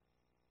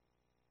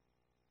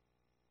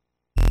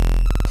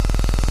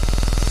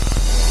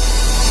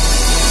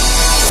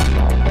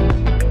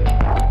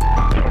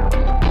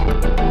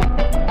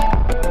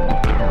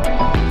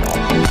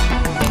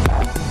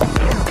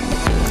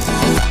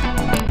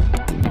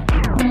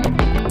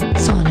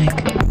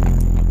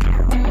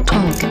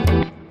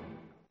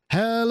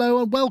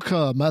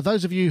welcome.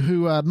 Those of you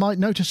who might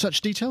notice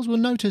such details will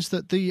notice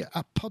that the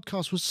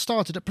podcast was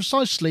started at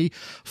precisely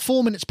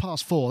 4 minutes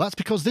past 4. That's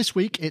because this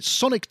week it's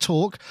Sonic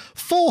Talk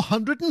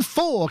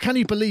 404. Can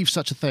you believe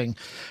such a thing?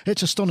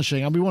 It's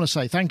astonishing. And we want to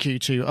say thank you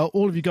to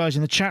all of you guys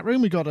in the chat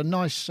room. We got a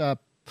nice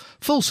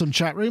fulsome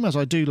chat room, as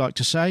I do like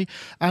to say,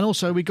 and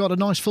also we got a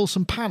nice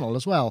fulsome panel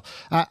as well.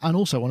 And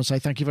also want to say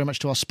thank you very much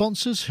to our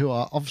sponsors, who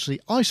are obviously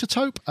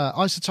iZotope.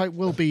 iZotope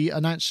will be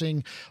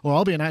announcing, or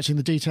I'll be announcing,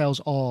 the details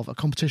of a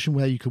competition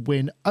where you could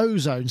win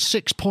Ozone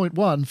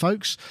 6.1,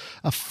 folks,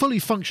 a fully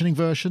functioning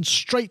version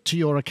straight to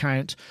your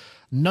account.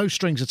 No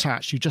strings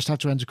attached. You just have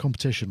to enter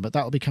competition, but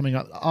that will be coming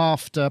up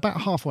after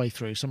about halfway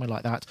through, something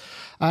like that.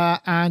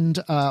 And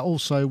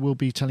also we'll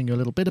be telling you a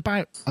little bit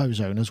about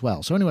Ozone as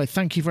well. So anyway,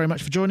 thank you very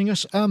much for joining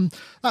us.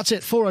 That's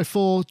it.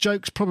 404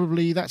 jokes,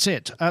 probably that's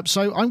it.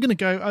 So I'm going to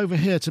go over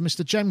here to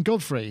Mr. Jem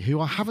Godfrey, who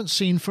I haven't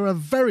seen for a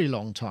very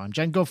long time.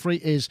 Jem Godfrey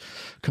is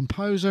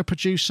composer,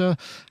 producer,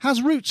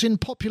 has roots in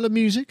popular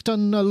music,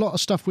 done a lot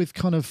of stuff with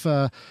kind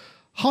of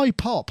high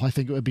pop, I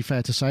think it would be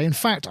fair to say. In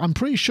fact, I'm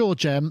pretty sure,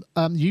 Jem,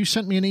 you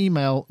sent me an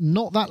email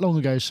not that long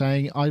ago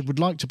saying I would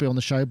like to be on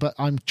the show, but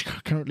I'm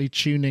currently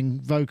tuning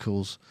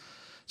vocals.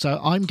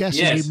 So I'm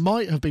guessing you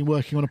might have been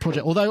working on a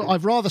project, although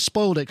I've rather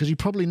spoiled it because you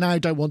probably now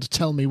don't want to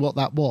tell me what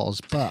that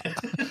was, but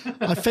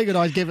I figured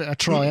I'd give it a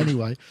try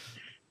anyway.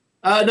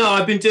 No,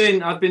 I've been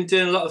doing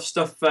a lot of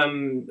stuff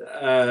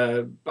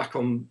back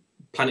on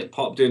Planet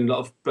Pop, doing a lot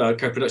of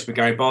co-production with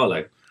Gary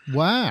Barlow.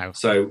 Wow!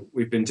 So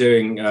we've been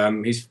doing.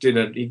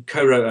 He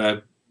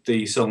co-wrote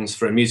the songs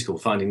for a musical,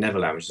 Finding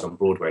Neverland, which is on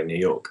Broadway in New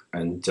York,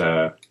 and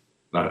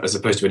as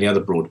opposed to any other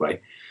Broadway.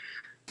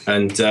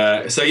 And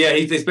there's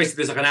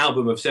like an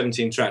album of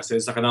 17 tracks. So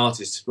it's like an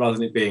artist, rather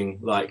than it being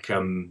like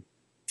the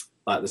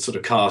sort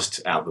of cast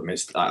album.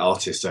 It's like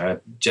artists,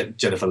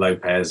 Jennifer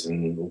Lopez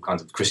and all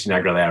kinds of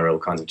Christina Aguilera, all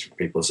kinds of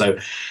people. So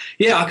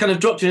yeah, I kind of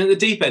dropped in at the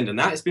deep end on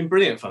that. It's been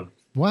brilliant fun.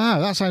 Wow,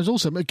 that sounds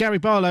awesome. Gary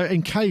Barlow,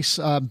 in case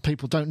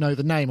people don't know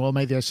the name or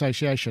made the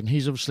association,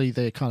 he's obviously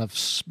the kind of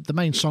the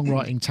main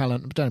songwriting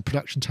talent,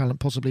 production talent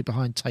possibly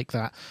behind Take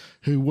That,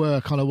 who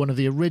were kind of one of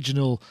the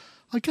original,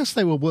 I guess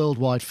they were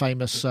worldwide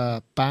famous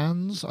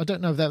bands. I don't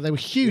know if they were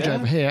huge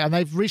over here, and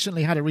they've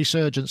recently had a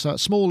resurgence,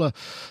 smaller,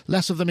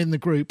 less of them in the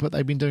group, but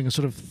they've been doing a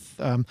sort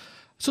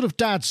of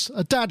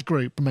dad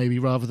group maybe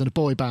rather than a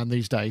boy band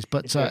these days.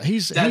 But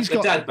he's got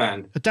a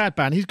dad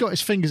band. He's got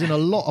his fingers in a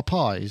lot of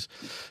pies.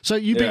 So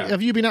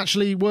have you been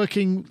actually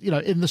working,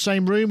 in the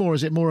same room, or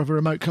is it more of a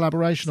remote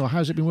collaboration, or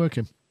how's it been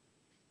working?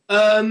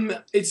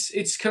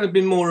 It's kind of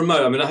been more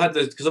remote. I mean,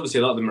 because obviously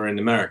a lot of them are in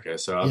America,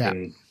 so I've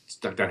been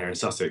stuck down here in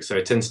Sussex. So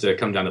it tends to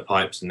come down the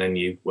pipes, and then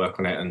you work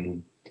on it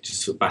and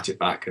just sort of bat it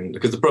back. And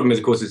because the problem is,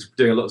 of course, is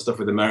doing a lot of stuff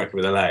with America,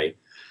 with LA.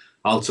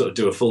 I'll sort of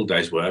do a full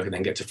day's work and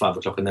then get to 5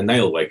 o'clock, and then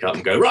they'll wake up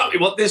and go, right, we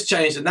want this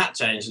changed and that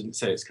changed. And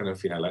so it's kind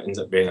of, ends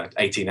up being like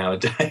 18-hour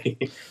day.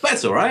 But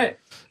that's all right.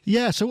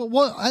 Yeah. So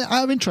what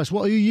out of interest,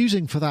 what are you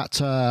using for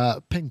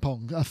that ping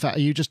pong effect?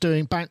 Are you just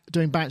doing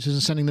bounces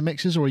and sending the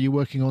mixes, or are you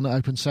working on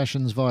open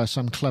sessions via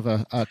some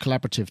clever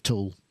collaborative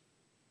tool?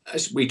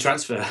 We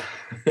transfer.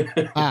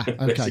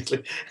 Okay.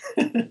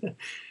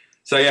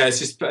 So yeah, it's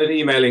just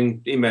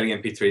emailing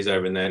MP3s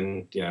over, and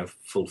then,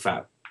 full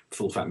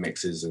fat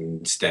mixes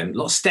and a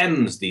lot of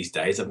stems these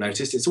days. I've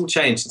noticed it's all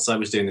changed since I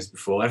was doing this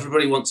before.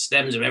 Everybody wants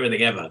stems of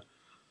everything ever.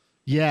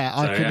 Yeah,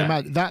 I can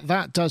imagine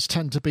that does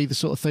tend to be the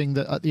sort of thing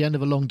that at the end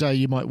of a long day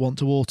you might want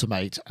to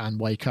automate and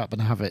wake up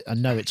and have it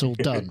and know it's all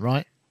done,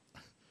 right?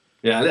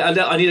 Yeah,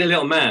 I need a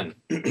little man.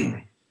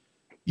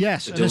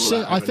 Yes,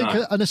 I think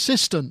an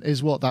assistant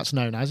is what that's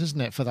known as, isn't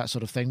it, for that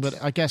sort of thing?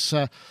 But I guess,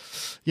 they're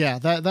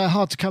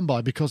hard to come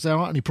by because there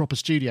aren't any proper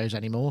studios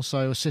anymore,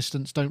 so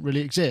assistants don't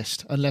really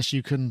exist unless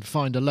you can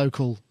find a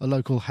local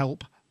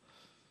help.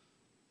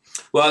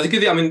 Well, the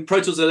good thing, Pro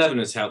Tools 11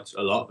 has helped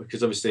a lot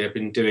because obviously I've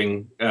been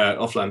doing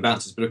offline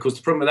bounces, but of course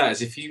the problem with that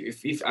is if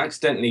you've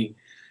accidentally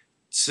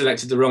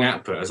selected the wrong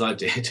output, as I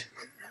did,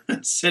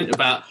 sent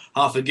about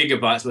 0.5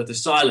 gigabytes worth of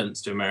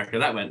silence to America.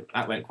 That went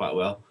quite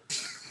well.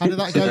 How did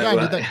that go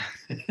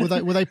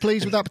down? Were they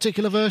pleased with that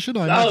particular version?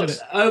 I imagine it.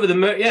 Over the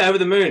moon. Yeah, over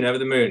the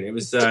moon. It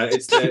was.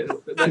 It's the.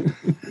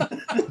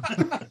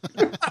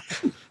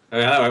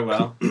 That went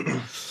well.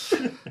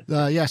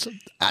 Yes,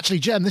 actually,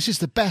 Jem, this is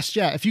the best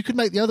yet. If you could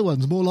make the other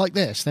ones more like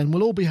this, then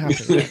we'll all be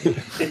happy.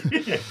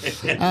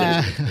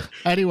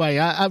 Anyway,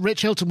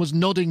 Rich Hilton was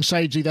nodding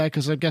sagely there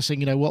because I'm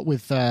guessing, what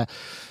with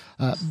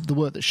the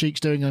work that Chic's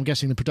doing, I'm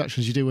guessing the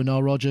productions you do with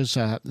Nile Rodgers.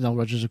 Nile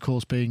Rodgers, of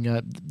course, being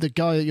the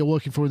guy that you're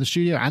working for in the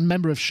studio and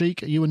member of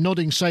Chic. You were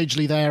nodding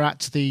sagely there at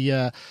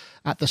the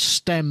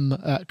STEM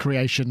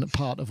creation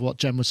part of what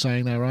Jem was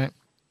saying there, right?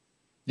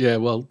 Yeah,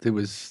 well, it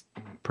was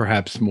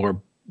perhaps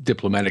more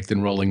diplomatic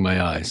than rolling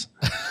my eyes.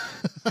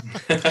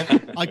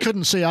 I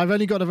couldn't see. I've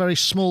only got a very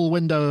small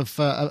window of.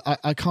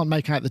 I can't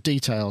make out the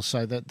details,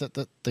 so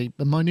that the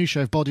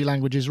minutiae of body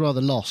language is rather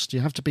lost.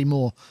 You have to be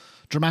more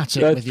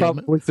dramatic. That's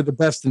probably for the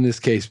best in this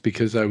case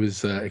because I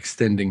was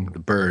extending the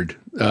bird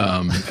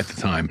at the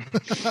time.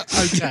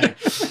 Okay.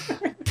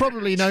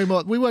 probably no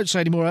more. We won't say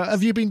any more.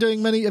 Have you been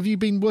doing many? Have you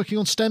been working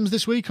on stems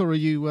this week, or are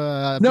you?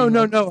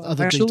 No.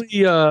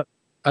 Actually,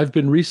 I've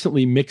been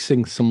recently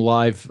mixing some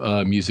live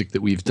music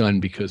that we've done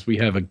because we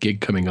have a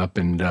gig coming up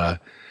and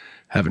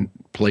haven't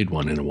played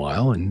one in a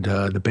while, and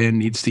the band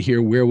needs to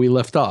hear where we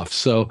left off.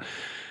 So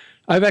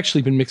I've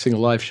actually been mixing a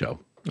live show.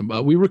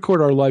 We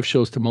record our live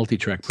shows to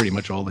multi-track pretty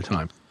much all the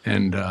time,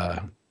 and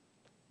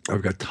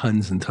I've got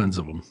tons and tons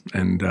of them,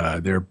 and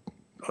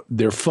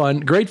they're fun,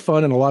 great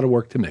fun, and a lot of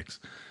work to mix.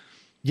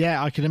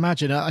 Yeah, I can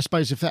imagine. I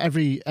suppose if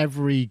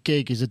every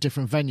gig is a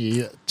different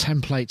venue,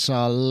 templates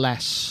are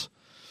less,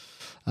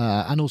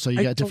 and also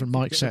you get different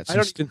mic sets. I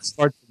don't even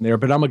start from there,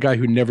 but I'm a guy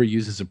who never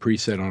uses a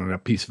preset on a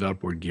piece of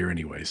outboard gear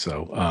anyway,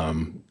 so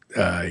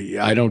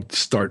I don't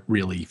start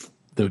really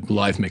the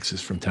live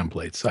mixes from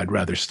templates. I'd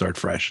rather start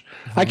fresh.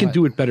 Right. I can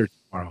do it better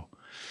tomorrow.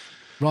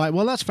 Right,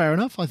 well, that's fair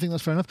enough. I think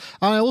that's fair enough.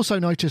 I also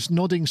noticed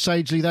nodding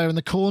sagely there in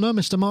the corner,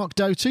 Mr. Mark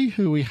Doty,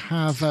 who we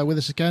have with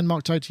us again.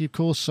 Mark Doty, of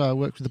course,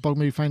 worked with the Bog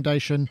Movie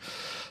Foundation,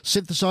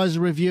 synthesizer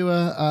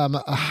reviewer,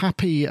 a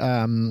happy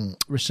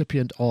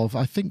recipient of,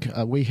 I think,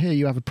 we hear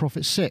you have a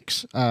Prophet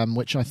 6,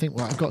 which I think,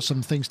 well, I've got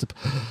some things to...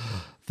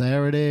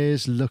 There it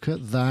is. Look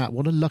at that.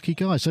 What a lucky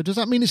guy. So does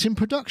that mean it's in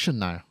production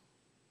now?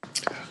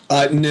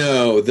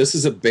 No, this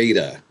is a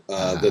beta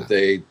that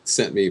they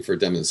sent me for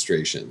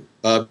demonstration.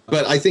 But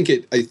I think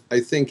it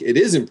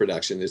is in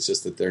production. It's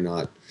just that they're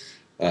not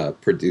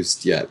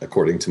produced yet,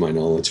 according to my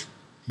knowledge.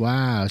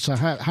 Wow. So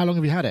how long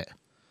have you had it?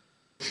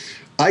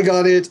 I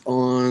got it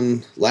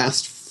on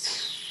last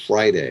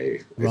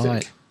Friday. I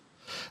think.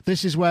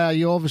 This is where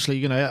you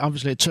obviously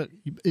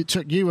it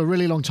took you a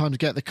really long time to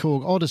get the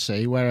Korg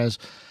Odyssey, whereas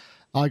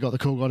I got the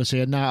Korg Odyssey,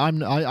 and now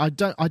I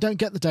don't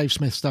get the Dave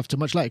Smith stuff too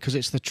much later because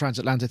it's the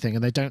transatlantic thing,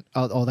 and they don't,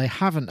 or they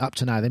haven't up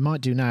to now. They might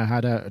do now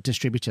had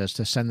distributors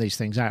to send these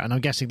things out, and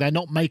I'm guessing they're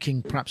not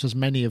making perhaps as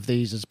many of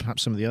these as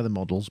perhaps some of the other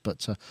models.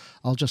 But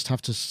I'll just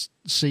have to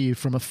see you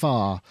from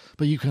afar.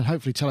 But you can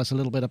hopefully tell us a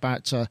little bit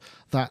about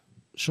that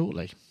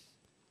shortly.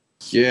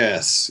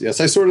 Yes.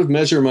 I sort of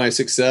measure my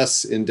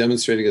success in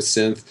demonstrating a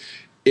synth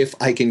if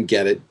I can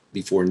get it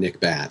before Nick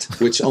Bat,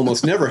 which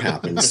almost never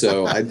happens.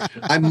 So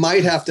I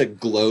might have to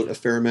gloat a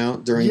fair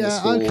amount during this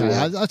whole...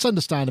 Yeah, okay, that's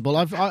understandable.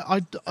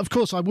 I of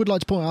course, I would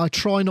like to point out, I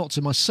try not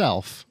to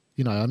myself.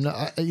 I'm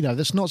not.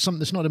 That's not something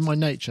that's not in my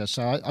nature.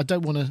 So I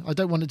don't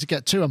want it to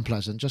get too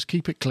unpleasant. Just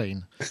keep it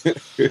clean.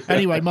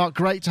 Anyway, Mark,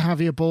 great to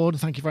have you aboard.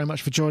 Thank you very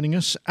much for joining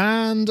us.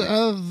 And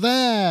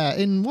there,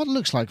 in what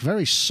looks like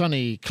very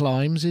sunny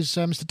climes, is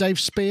Mr. Dave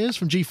Spears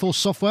from GeForce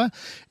Software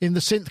in the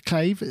synth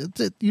cave.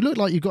 You look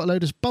like you've got a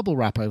load of bubble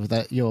wrap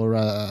over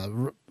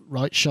your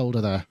right shoulder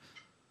there.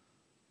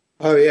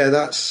 Oh yeah,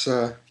 that's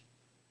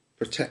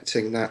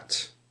protecting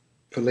that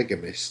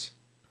polygamist.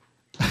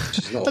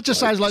 That just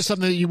sounds like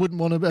something that you wouldn't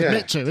want to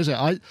admit to, is it?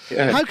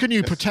 How can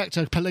you protect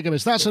a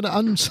polygamist? That's an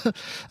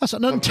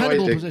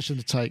untenable position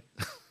to take.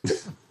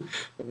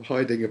 I'm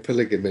hiding a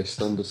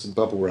polygamist under some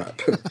bubble wrap.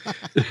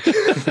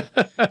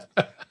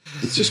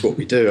 It's just what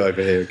we do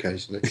over here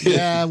occasionally.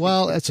 Yeah,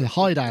 well, it's a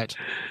hideout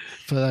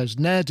for those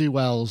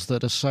ne'er-do-wells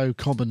that are so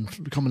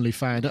commonly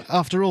found.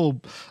 After all,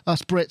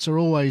 us Brits are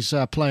always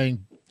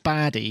playing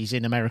baddies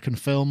in American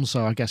films,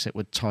 so I guess it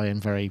would tie in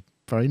very,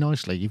 very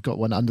nicely. You've got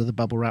one under the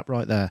bubble wrap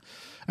right there.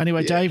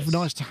 Anyway, yes. Dave,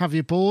 nice to have you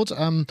aboard.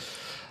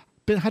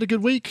 Had a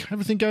good week?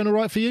 Everything going all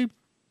right for you?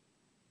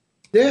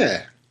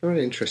 Yeah,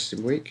 very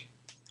interesting week.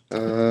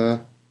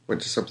 Went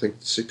to something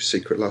super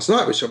secret last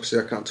night, which obviously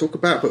I can't talk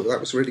about, but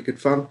that was really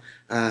good fun.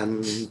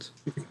 And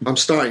I'm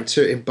starting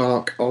to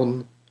embark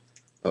on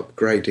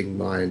upgrading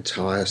my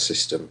entire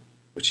system,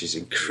 which is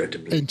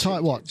incredibly...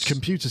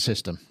 Computer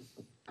system?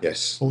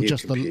 Yes, or new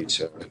just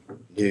computer,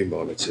 new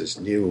monitors,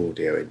 new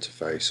audio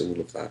interface,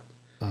 all of that.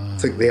 I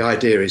think the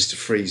idea is to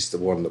freeze the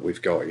one that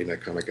we've got,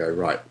 kind of go,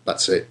 right,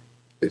 that's it.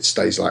 It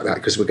stays like that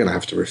because we're going to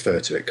have to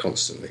refer to it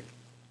constantly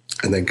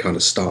and then kind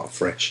of start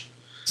fresh.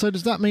 So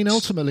does that mean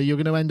ultimately you're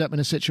going to end up in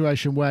a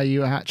situation where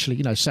you actually,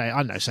 say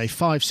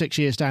 5-6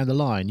 years down the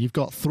line, you've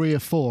got 3 or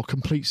 4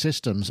 complete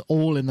systems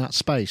all in that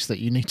space that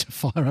you need to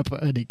fire up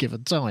at any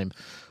given time?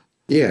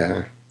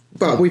 Yeah.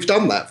 But we've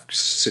done that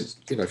since,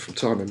 from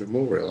time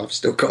immemorial. I've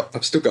still got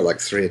like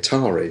 3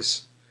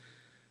 Ataris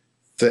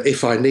that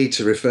if I need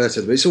to refer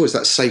to them, it's always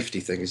that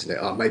safety thing, isn't it?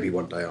 Oh, maybe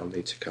one day I'll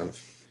need to kind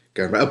of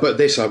go around. But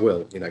this I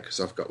will,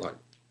 because I've got like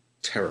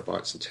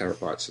terabytes and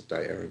terabytes of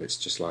data, and it's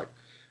just like,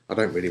 I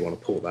don't really want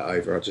to port that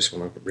over. I just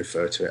want to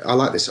refer to it. I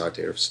like this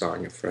idea of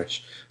starting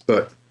afresh.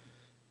 But,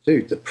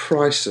 dude, the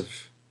price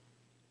of...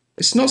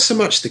 It's not so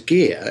much the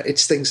gear,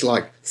 it's things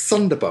like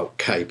Thunderbolt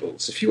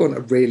cables. If you want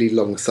a really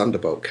long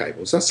Thunderbolt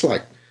cables, that's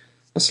like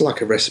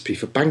a recipe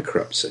for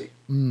bankruptcy.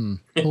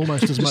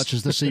 Almost as much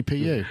as the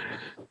CPU.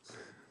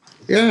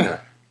 Yeah.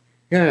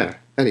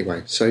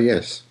 Anyway, so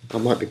yes, I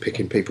might be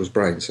picking people's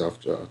brains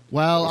after.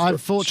 Well,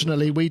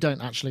 unfortunately, we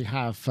don't actually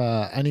have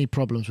any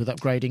problems with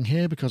upgrading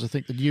here because I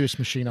think the newest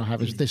machine I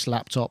have is this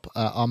laptop.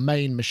 Our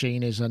main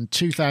machine is a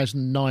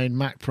 2009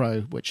 Mac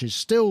Pro, which is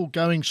still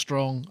going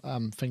strong.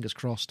 Fingers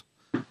crossed.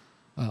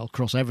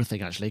 across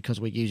everything, actually, because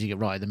we're using it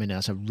right at the minute.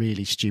 That's a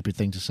really stupid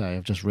thing to say,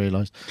 I've just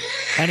realised.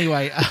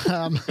 Anyway,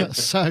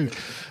 so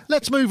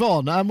let's move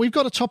on. We've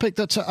got a topic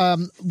that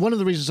one of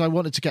the reasons I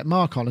wanted to get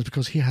Mark on is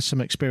because he has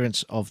some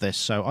experience of this.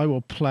 So I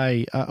will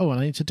play... and I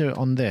need to do it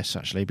on this,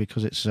 actually,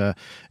 because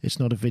it's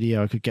not a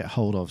video I could get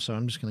hold of. So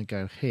I'm just going to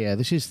go here.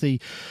 This is the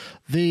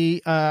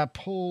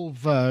Paul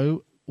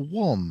Vo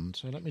wand.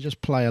 So let me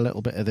just play a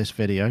little bit of this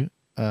video.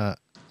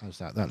 How's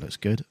that? That looks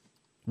good.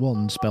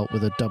 Wand spelt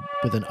with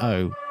an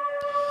O.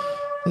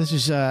 This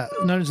is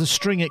known as the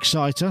String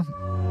Exciter.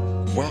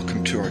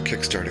 Welcome to our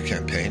Kickstarter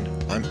campaign.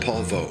 I'm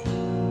Paul Vo.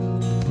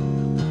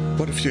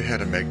 What if you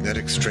had a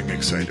magnetic string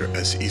exciter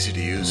as easy to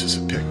use as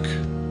a pick?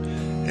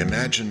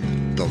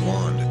 Imagine the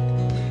wand.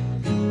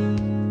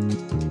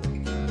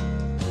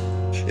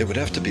 It would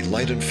have to be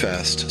light and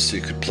fast so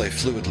you could play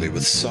fluidly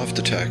with soft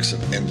attacks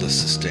and endless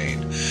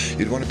sustain.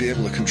 You'd want to be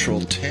able to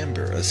control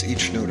timbre as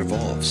each note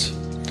evolves.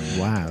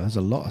 Wow, there's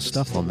a lot of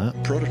stuff on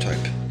that. Prototype.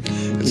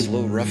 It's a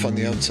little rough on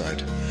the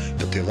outside,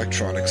 but the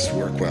electronics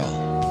work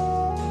well.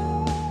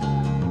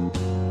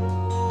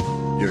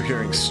 You're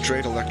hearing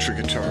straight electric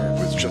guitar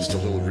with just a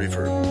little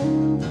reverb.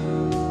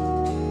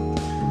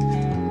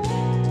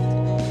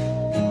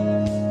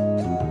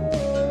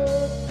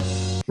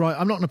 Right,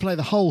 I'm not going to play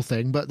the whole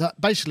thing, but that,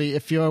 basically,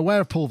 if you're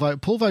aware of Paul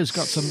Vo's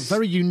got some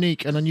very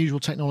unique and unusual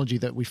technology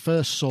that we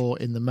first saw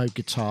in the Moog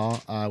guitar,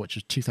 which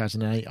was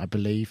 2008, I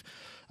believe,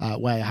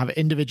 where you have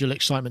individual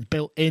excitement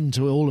built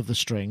into all of the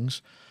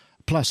strings.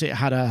 Plus, it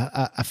had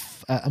a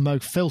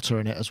Moog filter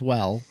in it as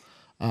well.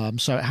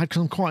 So it had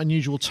some quite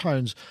unusual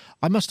tones.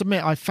 I must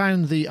admit, I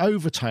found the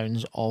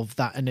overtones of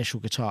that initial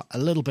guitar a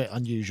little bit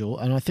unusual.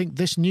 And I think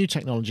this new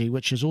technology,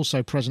 which is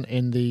also present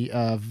in the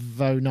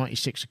Vo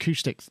 96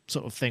 acoustic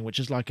sort of thing, which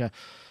is like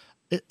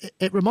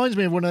it reminds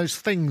me of one of those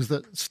things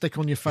that stick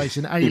on your face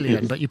in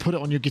Alien, but you put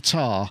it on your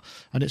guitar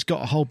and it's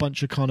got a whole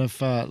bunch of kind of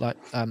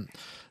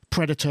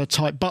Predator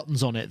type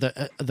buttons on it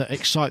that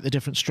excite the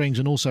different strings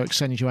and also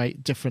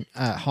accentuate different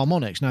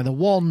harmonics. Now the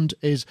wand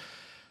is,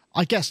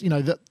 I guess,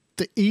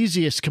 the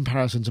easiest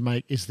comparison to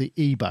make is the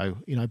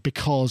EBow,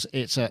 because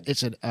it's a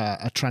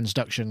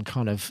transduction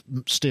kind of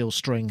steel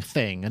string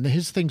thing, and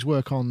his things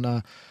work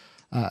on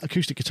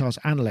acoustic guitars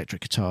and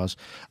electric guitars,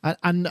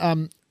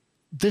 and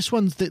this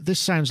one, this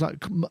sounds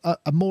like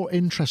a more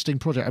interesting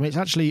project. I mean, it's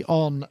actually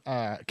on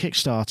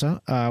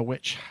Kickstarter,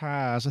 which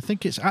has, I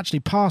think it's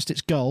actually passed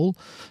its goal.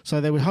 So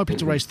they were hoping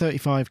to raise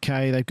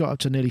 35k. They've got up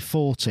to nearly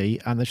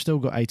 40, and they've still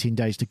got 18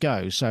 days to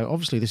go. So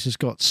obviously this has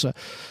got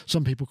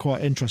some people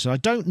quite interested. I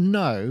don't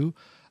know.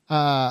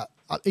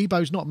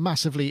 EBow's not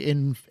massively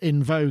in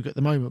vogue at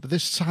the moment, but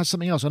this has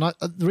something else. And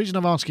the reason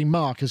I'm asking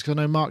Mark is because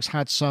I know Mark's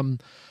had some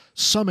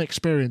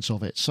experience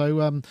of it.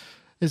 So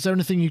is there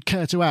anything you'd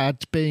care to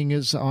add, being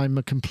as I'm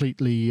a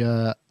completely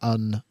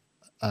uneducated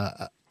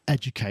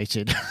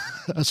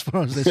as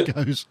far as this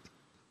goes?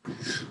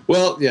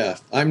 Well, yeah,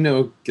 I'm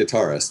no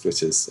guitarist,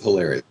 which is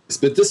hilarious.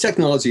 But this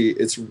technology,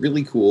 it's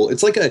really cool.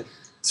 It's like a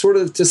sort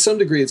of, to some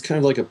degree, it's kind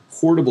of like a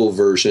portable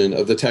version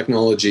of the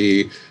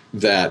technology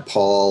that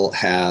Paul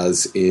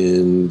has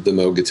in the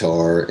Moog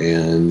guitar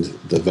and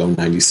the Vo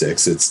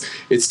 96.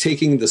 It's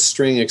taking the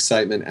string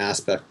excitement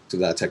aspect of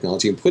that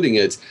technology and putting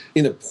it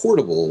in a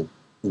portable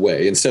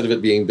way instead of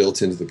it being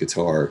built into the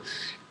guitar.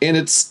 And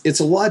it's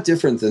a lot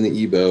different than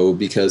the EBow,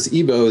 because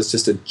EBow is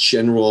just a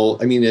general,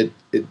 I mean, it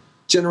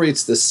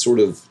generates this sort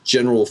of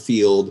general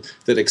field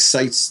that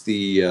excites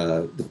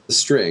the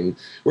string,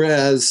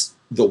 whereas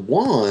the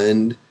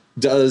wand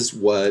does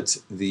what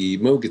the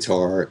Moog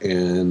guitar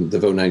and the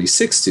Vo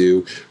 96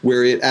 do,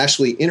 where it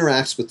actually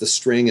interacts with the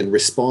string and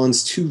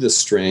responds to the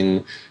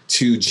string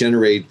to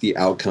generate the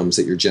outcomes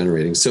that you're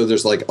generating. So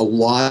there's like a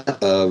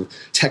lot of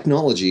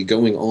technology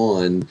going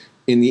on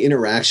in the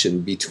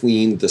interaction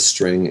between the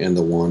string and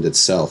the wand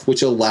itself,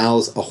 which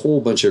allows a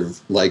whole bunch of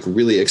like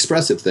really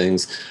expressive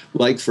things,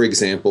 like, for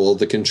example,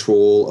 the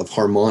control of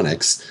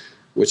harmonics,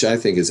 which I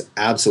think is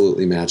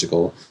absolutely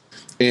magical.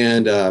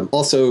 And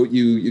also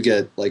you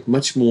get like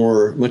much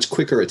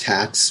quicker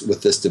attacks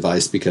with this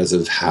device because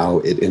of how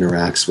it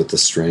interacts with the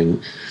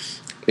string.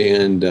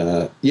 And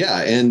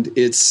and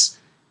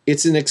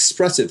it's an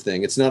expressive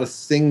thing. It's not a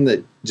thing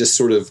that just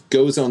sort of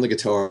goes on the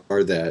guitar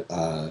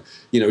that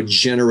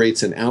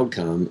generates an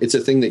outcome. It's a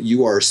thing that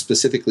you are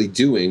specifically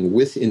doing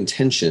with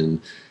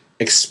intention,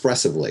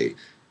 expressively,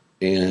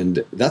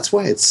 and that's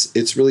why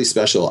it's really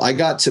special. I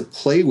got to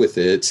play with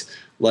it.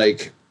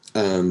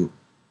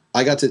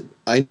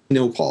 I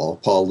know Paul.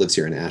 Paul lives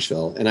here in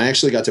Asheville, and I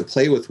actually got to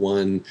play with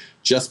one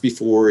just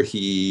before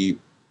he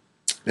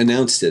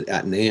announced it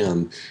at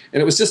NAMM,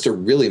 and it was just a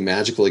really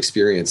magical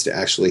experience to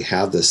actually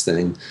have this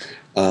thing.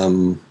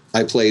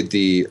 I played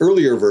the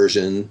earlier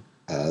version.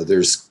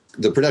 There's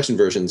the production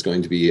version is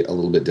going to be a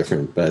little bit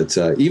different, but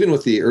even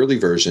with the early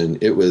version,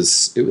 it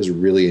was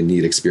really a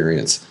neat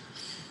experience.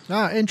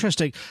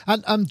 Interesting.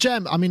 And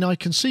Jem, I mean, I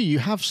can see you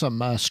have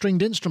some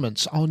stringed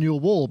instruments on your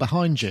wall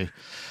behind you.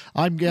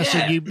 I'm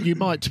guessing you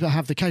might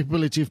have the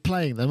capability of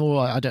playing them,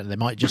 or I don't know, they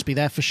might just be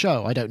there for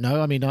show. I don't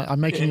know. I mean, I'm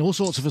making all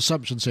sorts of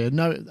assumptions here.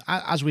 No,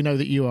 as we know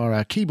that you are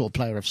a keyboard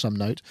player of some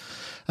note.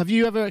 Have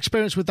you ever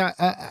experienced with that,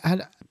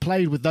 had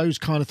played with those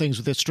kind of things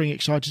with the string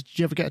exciters? Did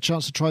you ever get a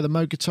chance to try the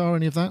Moog guitar,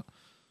 any of that?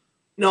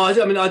 No, I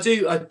mean, I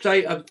do. I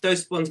play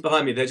those ones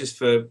behind me. They're just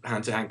for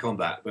hand-to-hand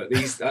combat. But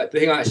these,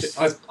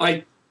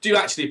 I do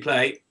actually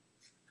play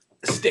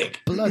a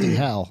stick. Bloody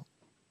hell!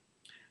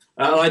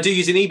 I do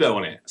use an EBow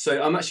on it,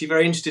 so I'm actually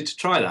very interested to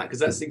try that because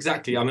that's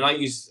exactly. I mean, I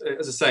use,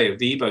 as I say,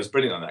 the EBow is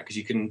brilliant on that because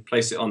you can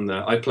place it on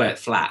the. I play it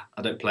flat.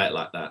 I don't play it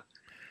like that.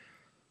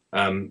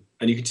 And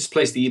you can just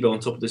place the EBow on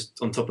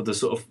top of the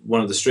sort of one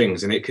of the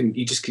strings, and you can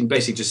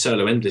basically just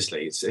solo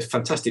endlessly. It's a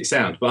fantastic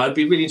sound. But I'd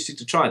be really interested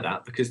to try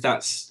that because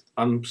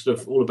I'm sort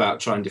of all about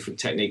trying different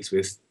techniques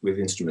with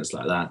instruments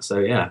like that. So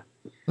yeah,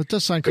 that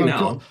does sound kind of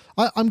cool.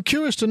 I'm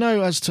curious to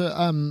know as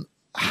to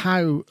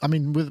how, I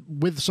mean,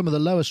 with some of the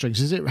lower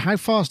strings, how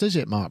fast is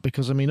it, Mark?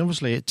 Because I mean,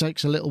 obviously, it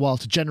takes a little while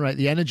to generate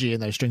the energy in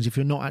those strings if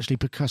you're not actually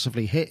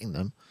percussively hitting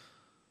them.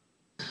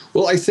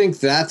 Well, I think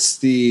that's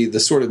the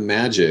sort of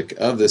magic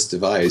of this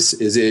device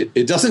is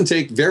it doesn't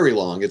take very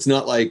long. It's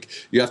not like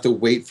you have to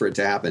wait for it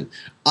to happen.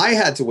 I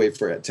had to wait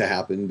for it to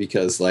happen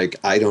because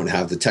I don't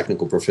have the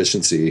technical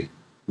proficiency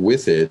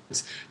with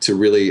it to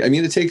really, I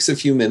mean, it takes a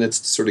few minutes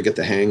to sort of get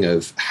the hang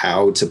of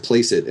how to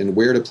place it and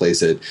where to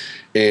place it.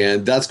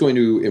 And that's going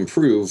to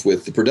improve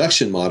with the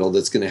production model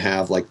that's going to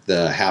have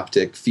the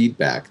haptic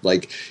feedback.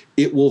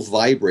 It will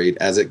vibrate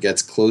as it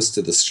gets close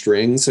to the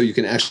string, so you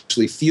can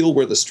actually feel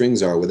where the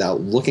strings are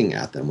without looking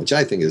at them, which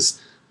I think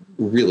is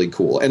really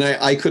cool. And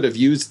I could have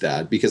used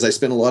that because I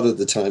spent a lot of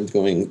the time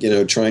going,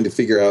 trying to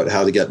figure out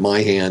how to get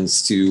my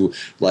hands to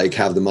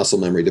have the muscle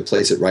memory to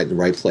place it right in the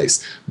right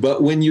place.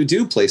 But when you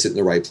do place it in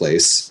the right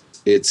place,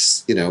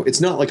 it's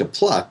not like a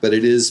pluck, but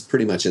it is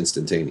pretty much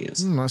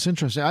instantaneous. That's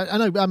interesting. I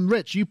know,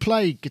 Rich, you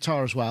play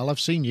guitar as well. I've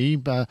seen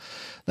you.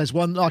 There's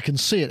one, I can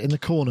see it in the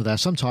corner there.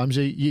 Sometimes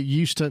you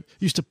used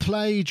to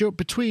play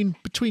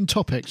between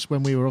topics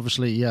when we were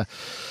obviously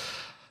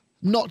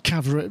not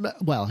cavalry.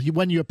 Well,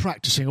 when you were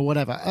practicing or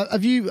whatever.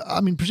 Have you?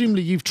 I mean,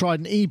 presumably you've tried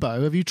an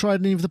EBow. Have you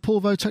tried any of the Paul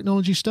Vo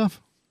technology stuff?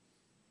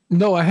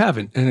 No, I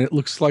haven't, and it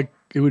looks like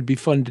it would be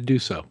fun to do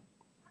so.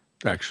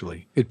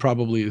 Actually, it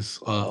probably is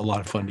a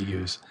lot of fun to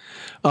use.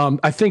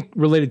 I think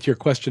related to your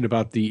question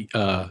about the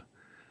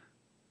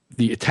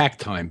attack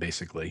time,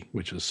 basically,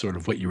 which is sort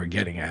of what you were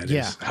getting at,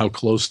 is how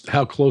close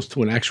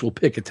to an actual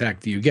pick attack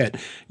do you get?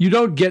 You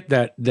don't get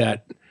that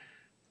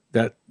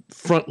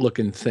front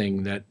looking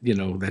thing, that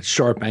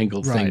sharp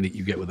angled thing that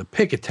you get with a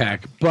pick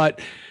attack, but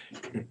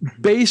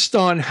based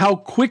on how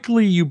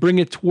quickly you bring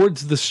it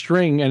towards the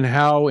string and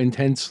how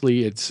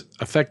intensely it's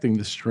affecting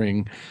the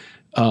string,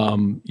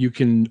 you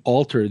can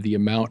alter the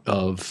amount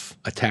of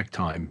attack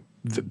time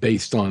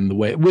based on the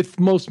way, with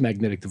most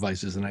magnetic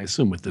devices, and I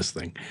assume with this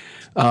thing.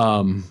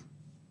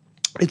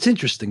 It's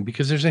interesting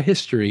because there's a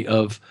history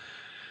of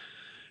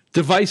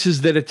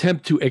devices that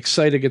attempt to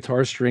excite a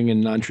guitar string in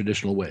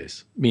non-traditional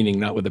ways, meaning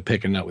not with a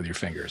pick and not with your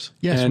fingers.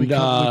 Yes, and we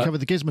covered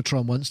the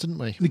Gizmotron once, didn't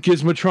we? The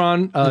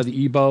Gizmotron,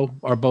 the EBow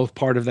are both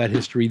part of that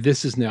history.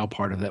 This is now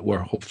part of that, or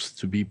hopes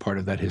to be part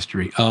of that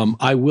history.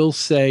 I will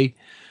say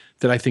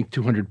that I think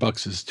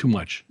 $200 is too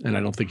much, and I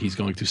don't think he's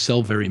going to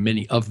sell very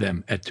many of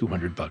them at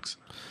 $200.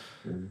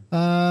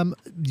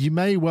 You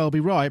may well be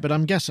right, but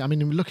I'm guessing, I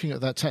mean, looking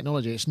at that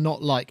technology, it's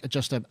not like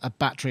just a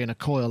battery and a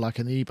coil like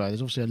in the EBow.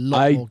 There's obviously a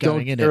lot more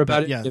going in it. I don't care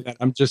about it.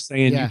 I'm just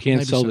saying you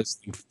can't sell this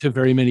thing to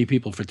very many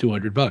people for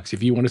 $200.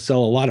 If you want to sell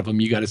a lot of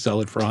them, you got to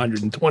sell it for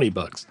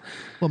 $120.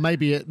 Well,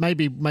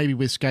 maybe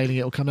with scaling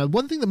it'll come down.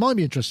 One thing that might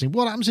be interesting: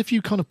 what happens if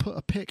you kind of put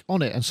a pick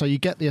on it, and so you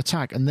get the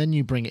attack, and then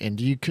you bring it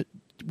in?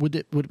 Would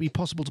it be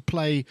possible to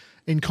play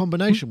in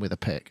combination with a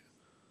pick?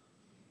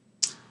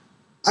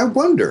 I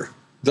wonder.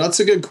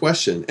 That's a good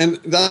question. And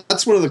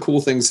that's one of the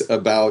cool things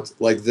about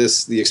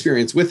the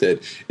experience with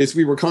it is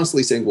we were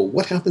constantly saying, well,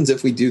 what happens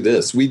if we do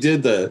this? We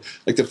did the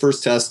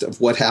first test of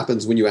what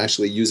happens when you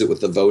actually use it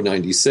with the Vo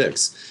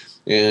 96.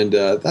 And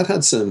that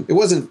had it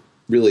wasn't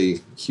really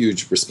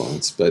huge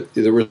response, but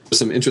there were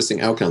some interesting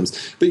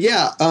outcomes. But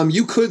yeah,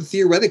 you could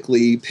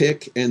theoretically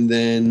pick and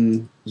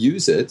then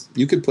use it.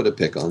 You could put a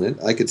pick on it.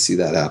 I could see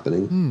that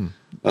happening.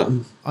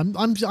 I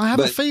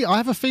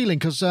have a feeling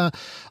because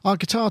our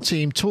guitar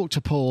team talked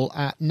to Paul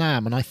at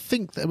NAMM, and I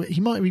think that he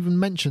might have even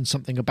mentioned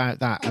something about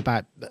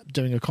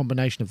doing a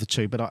combination of the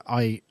two. But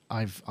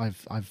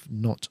I've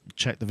not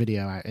checked the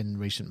video out in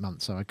recent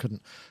months, so I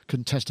couldn't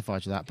testify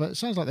to that. But it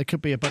sounds like there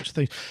could be a bunch of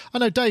things. I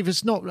know Dave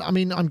is not. I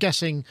mean, I'm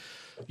guessing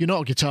you're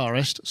not a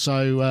guitarist,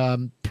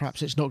 so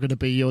perhaps it's not going to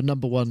be your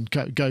number one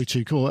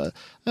go-to chord.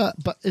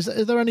 But is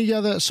there any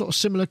other sort of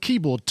similar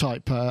keyboard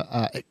type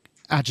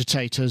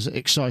agitators,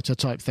 exciter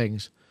type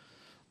things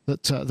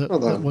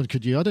that one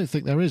could use? I don't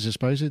think there is, I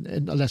suppose,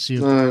 unless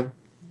you. No,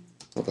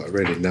 not that I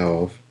really know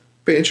of.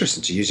 be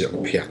interesting to use it on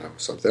a piano or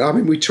something. I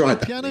mean, we tried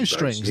that. Piano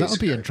strings, that would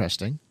be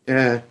interesting.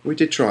 Yeah, we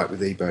did try it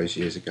with EBOs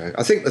years ago.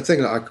 I think the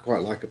thing that I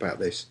quite like about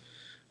this,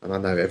 and I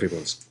know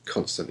everyone's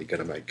constantly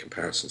going to make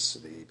comparisons to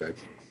the EBO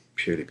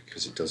purely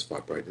because it does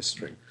vibrate the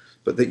string,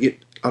 but that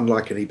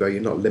unlike an EBO,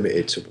 you're not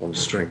limited to one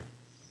string.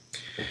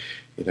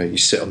 You know, you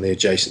sit on the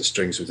adjacent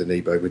strings with an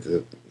EBO with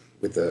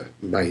the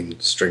main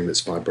string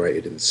that's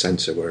vibrated in the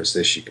centre, whereas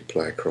this you can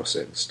play across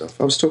it and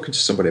stuff. I was talking to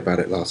somebody about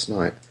it last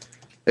night.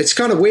 It's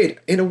kind of weird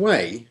in a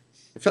way.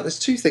 In fact, there's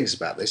two things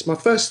about this. My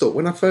first thought,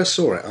 when I first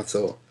saw it, I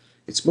thought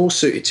it's more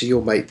suited to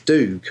your mate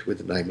Duke with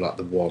a name like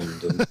the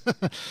Wand and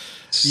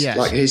yes.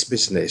 like his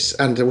business,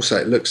 and also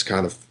it looks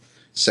kind of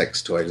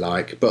sex toy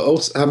like. But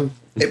also,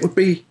 it would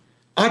be.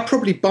 I'd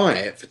probably buy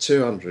it for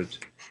 $200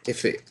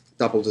 if it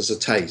doubled as a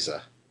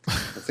taser.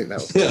 I think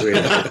that would be a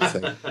really good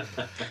thing.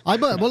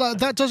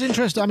 That does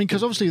interest. I mean,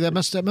 because obviously they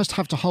must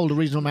have to hold a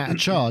reasonable amount of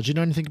charge. Do you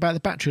know anything about the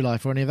battery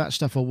life or any of that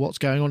stuff, or what's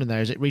going on in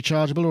there? Is it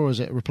rechargeable or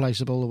is it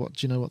replaceable, or what?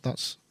 Do you know what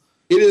that's?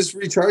 It is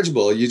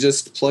rechargeable. You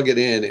just plug it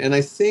in, and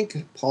I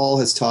think Paul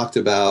has talked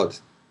about,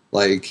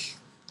 like,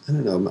 I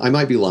don't know, I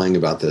might be lying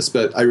about this,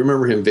 but I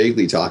remember him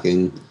vaguely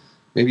talking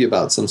maybe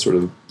about some sort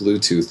of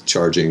Bluetooth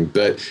charging.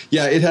 But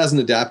yeah, it has an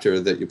adapter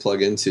that you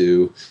plug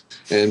into,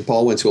 and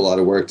Paul went to a lot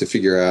of work to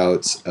figure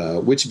out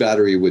which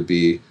battery would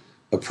be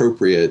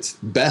appropriate,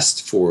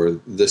 best for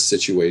this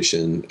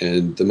situation,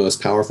 and the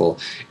most powerful.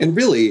 And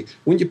really,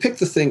 when you pick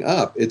the thing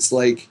up, it's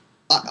like,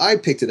 I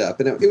picked it up,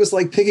 and it was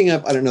like picking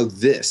up, I don't know,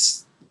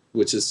 this,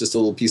 which is just a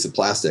little piece of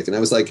plastic. And I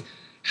was like,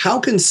 how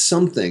can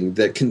something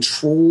that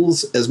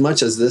controls as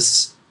much as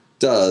this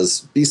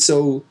does be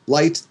so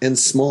light and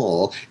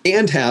small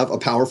and have a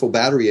powerful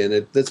battery in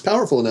it that's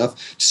powerful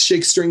enough to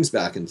shake strings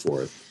back and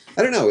forth?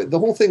 I don't know. The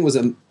whole thing was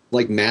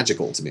like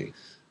magical to me.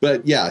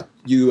 But yeah,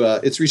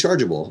 it's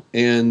rechargeable.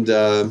 And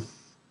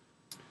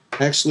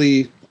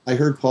actually, I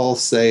heard Paul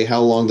say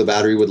how long the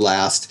battery would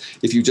last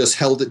if you just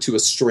held it to a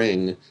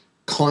string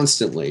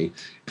constantly.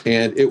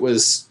 And it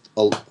was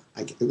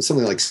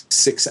something like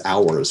 6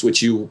 hours,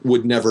 which you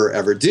would never,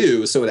 ever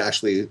do. So it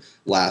actually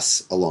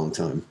lasts a long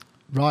time.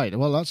 Right.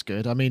 Well, that's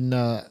good. I mean,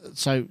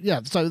 so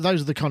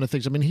those are the kind of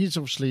things. I mean, he's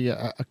obviously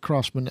a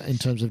craftsman in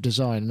terms of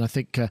design, and I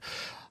think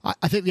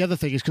the other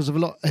thing is because of a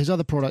lot his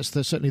other products,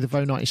 certainly the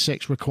Vo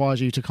 96 requires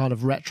you to kind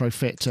of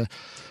retrofit to,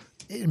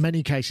 in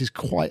many cases,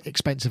 quite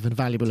expensive and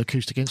valuable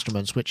acoustic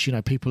instruments, which, you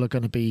know, people are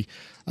going to be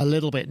a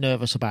little bit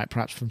nervous about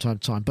perhaps from time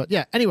to time. But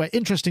yeah, anyway,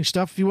 interesting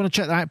stuff. If you want to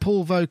check that out,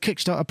 Paul Vo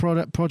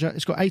Kickstarter project.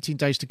 It's got 18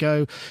 days to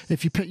go.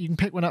 If you can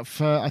pick one up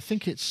for, I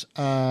think it's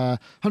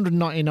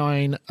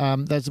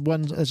 $199.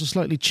 There's a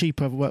slightly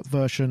cheaper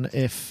version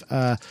if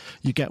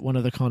you get one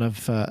of the kind of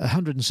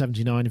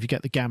 $179 if you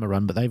get the Gamma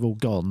Run, but they've all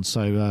gone.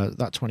 So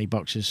that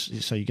 $20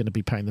 is so you're going to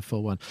be paying the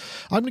full one.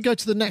 I'm going to go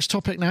to the next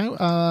topic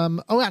now.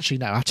 Actually,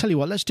 no. I'll tell you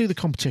what. Let's do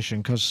the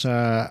competition because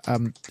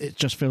it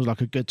just feels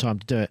like a good time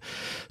to do it.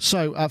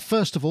 So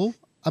first of all,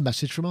 a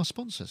message from our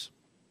sponsors.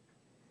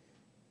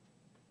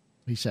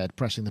 He said,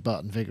 pressing the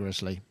button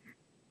vigorously.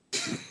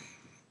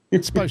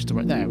 It's supposed to.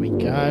 There we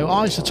go.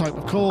 iZotope,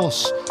 of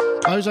course.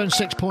 Ozone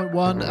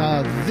 6.1,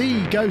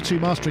 the go-to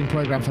mastering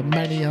program for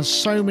many, has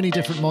so many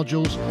different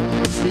modules.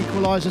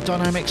 Equalizer,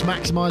 Dynamics,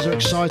 Maximizer,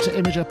 Exciter,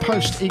 Imager,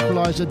 Post,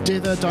 Equalizer,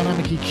 Dither,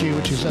 Dynamic EQ,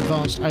 which is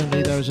advanced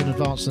only. There is an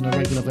advanced and a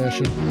regular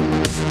version.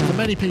 For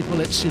many people,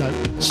 it's, you know,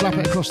 slap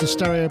it across the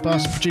stereo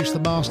bus, produce the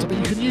master, but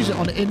you can use it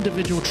on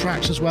individual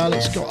tracks as well.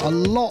 It's got a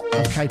lot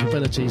of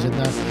capabilities in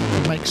there.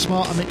 You can make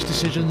smarter mix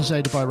decisions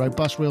aided by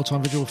robust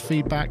real-time visual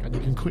feedback, and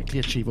you can quickly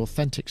achieve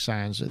authentic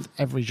sounds with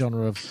every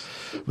genre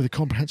with a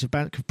comprehensive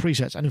bank of presets.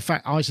 And in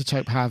fact,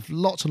 iZotope have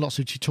lots and lots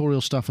of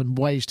tutorial stuff and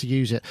ways to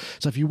use it.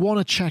 So if you want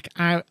to check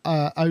out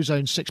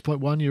Ozone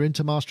 6.1, you're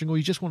into mastering, or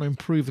you just want to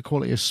improve the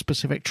quality of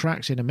specific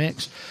tracks in a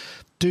mix,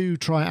 do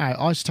try it out.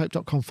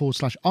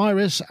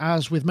 iZotope.com/Iris.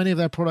 As with many of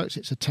their products,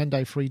 it's a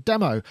 10-day free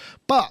demo.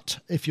 But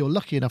if you're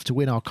lucky enough to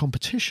win our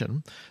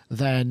competition,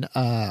 then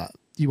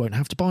you won't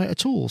have to buy it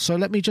at all. So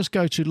let me just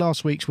go to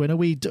last week's winner.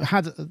 We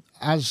had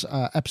as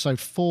episode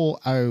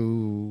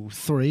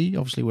 403.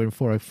 Obviously, we're in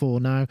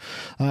 404 now.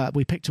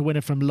 We picked a winner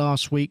from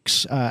last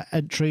week's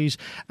entries,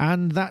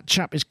 and that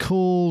chap is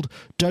called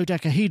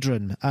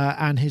Dodecahedron,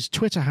 and his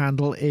Twitter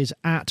handle is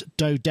at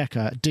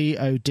Dodeca,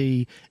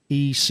 DODECA3,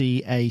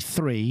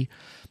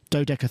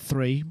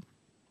 Dodeca3.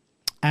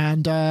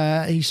 And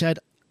he said,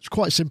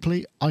 quite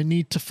simply, I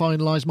need to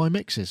finalise my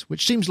mixes,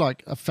 which seems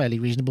like a fairly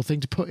reasonable thing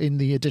to put in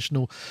the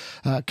additional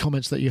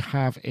comments that you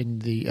have in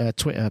the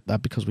Twitter,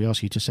 because we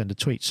ask you to send a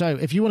tweet. So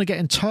if you want to get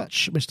in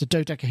touch, Mr.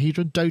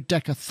 Dodecahedron,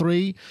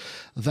 Dodeca3,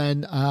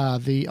 then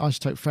the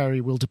iZotope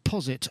Fairy will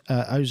deposit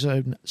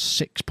Ozone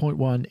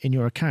 6.1 in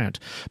your account.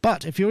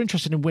 But if you're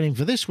interested in winning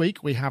for this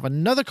week, we have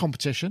another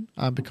competition,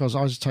 because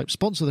iZotope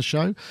sponsor the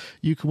show.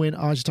 You can win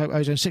iZotope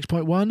Ozone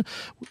 6.1.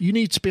 You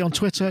need to be on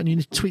Twitter, and you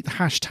need to tweet the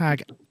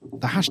hashtag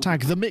the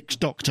hashtag The Mix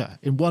Doctor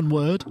in one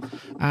word,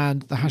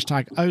 and the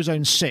hashtag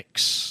Ozone6.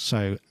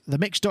 So The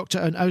Mix Doctor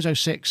and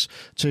Ozone6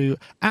 to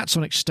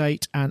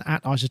 @SonicState and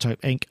 @Isotope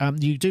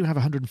Inc. You do have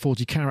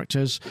 140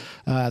 characters,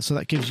 so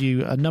that gives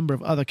you a number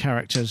of other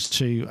characters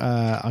to.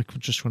 I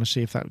just want to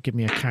see if that would give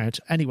me a count.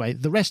 Anyway,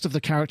 the rest of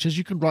the characters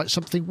you can write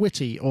something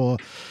witty or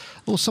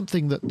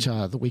something that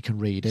that we can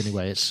read.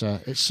 Anyway, it's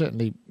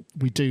certainly,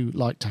 we do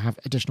like to have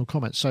additional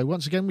comments. So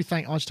once again, we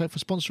thank Isotope for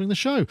sponsoring the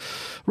show.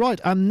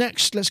 Right, and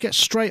next, let's get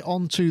straight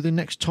on to the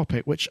next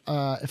topic, which,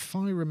 if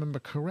I remember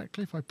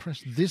correctly, if I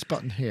press this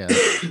button here,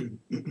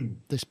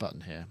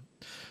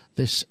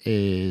 this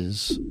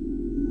is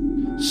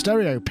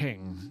Stereo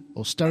Ping,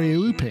 or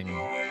Stereo Ping.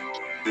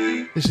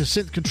 This is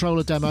a synth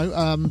controller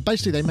demo.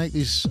 Basically, they make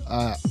these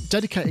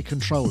dedicated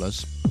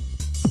controllers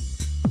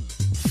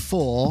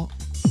for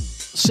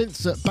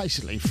synths that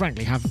basically,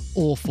 frankly, have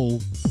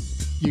awful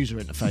user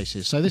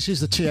interfaces. So this is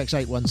the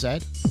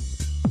TX81Z.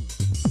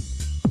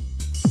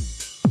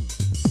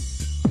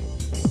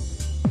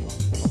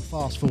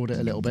 I'll fast forward it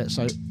a little bit.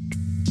 So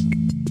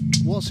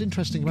what's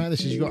interesting about this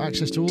is you've got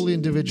access to all the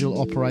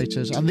individual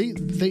operators, and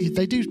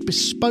they do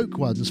bespoke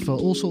ones for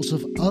all sorts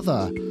of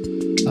other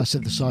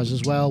synthesizers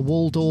as well.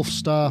 Waldorf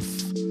stuff,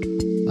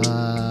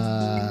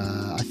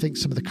 I think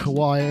some of the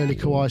early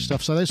Kawai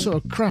stuff. So those sort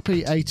of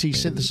crappy 80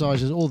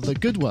 synthesizers, or the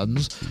good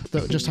ones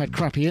that just had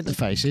crappy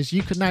interfaces,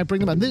 you can now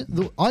bring them.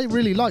 And I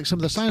really like some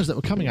of the sounds that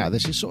were coming out of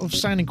this. It's sort of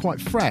sounding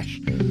quite fresh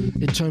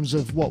in terms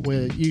of what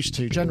we're used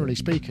to, generally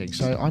speaking.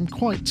 So I'm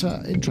quite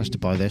interested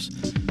by this.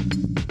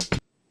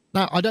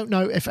 Now, I don't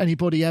know if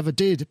anybody ever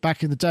did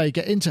back in the day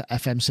get into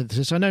FM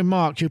synthesis. I know,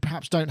 Mark, you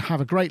perhaps don't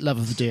have a great love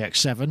of the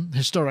DX7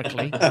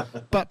 historically,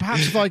 but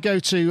perhaps if I go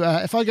to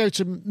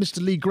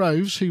Mr. Lee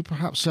Groves, who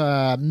perhaps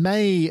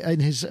may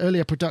in his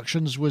earlier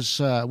productions was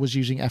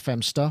using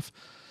FM stuff,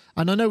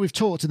 and I know we've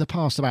talked in the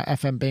past about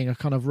FM being a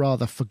kind of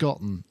rather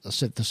forgotten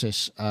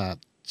synthesis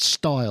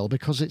style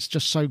because it's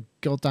just so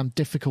goddamn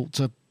difficult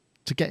to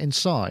get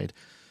inside.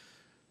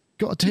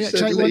 Got a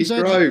TX81Z?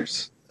 Lee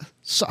Groves.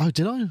 So, oh,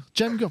 did I?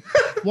 Jem,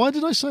 why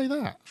did I say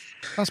that?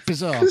 That's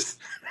bizarre.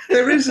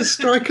 There is a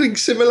striking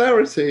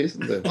similarity,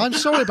 isn't there? I'm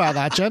sorry about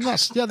that, Jem.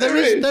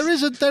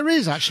 There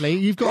is actually.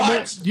 You've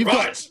got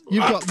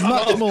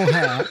much more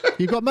hair.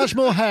 You've got much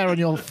more hair, and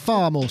you're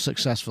far more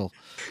successul.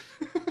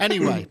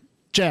 Anyway,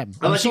 Jem,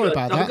 I'm sorry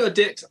about that.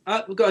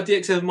 We've got a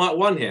DX7 Mark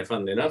 1 here,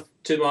 funnily enough.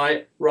 To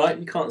my right,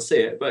 you can't see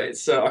it, but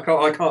it's I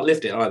can't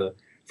lift it either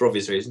for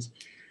obvious reasons.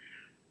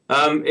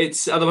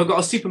 Although I've got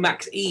a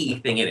Supermax E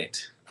thing in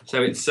it.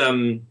 So it's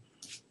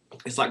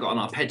like got an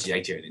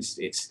arpeggiator and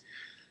it's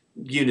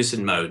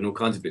unison mode and all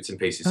kinds of bits and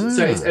pieces. Oh.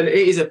 So it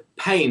is a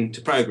pain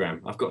to program,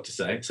 I've got to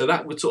say. So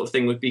that sort of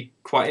thing would be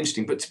quite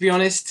interesting. But to be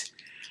honest,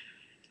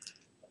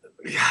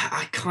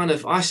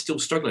 I still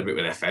struggle a bit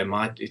with FM.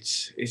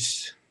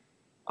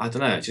 I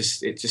don't know.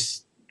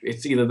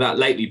 It's either that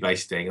lately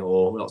based thing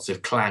or lots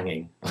of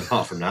clanging.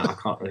 Apart from that, I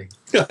can't really.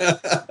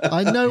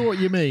 I know what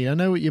you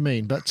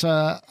mean. But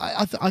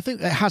I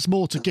think it has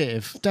more to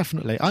give.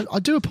 Definitely. I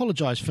do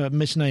apologise for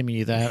misnaming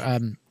you there.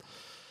 I'm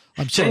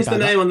sorry. Change the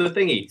name on the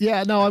thingy.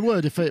 Yeah, no, I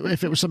would if it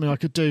was something I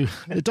could do.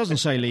 It doesn't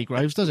say Lee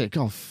Groves, does it?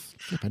 God,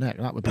 flipping heck,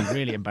 that would be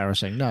really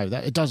embarrassing. No,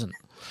 it doesn't.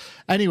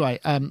 Anyway,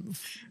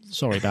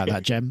 sorry about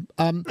that, Jem.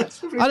 I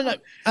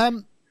don't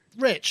know,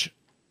 Rich.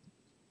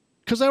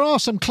 Because there are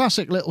some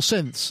classic little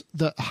synths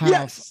that have...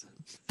 Yes.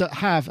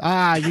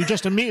 You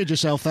just unmuted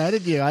yourself there,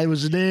 didn't you? I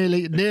was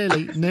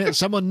nearly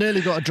someone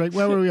nearly got a drink.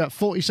 Where were we at?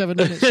 47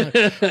 minutes. So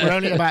we're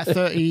only about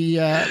 28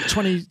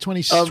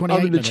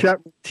 I'm in the chat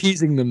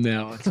teasing them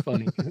now. It's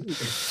funny.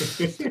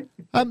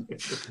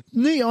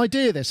 Neat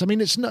idea, this. I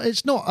mean, it's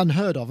not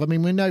unheard of. I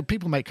mean, we know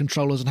people make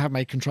controllers and have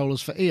made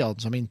controllers for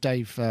eons. I mean,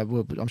 Dave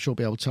will, I'm sure,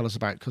 be able to tell us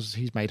about, because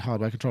he's made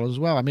hardware controllers as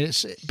well. I mean,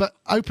 but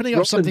opening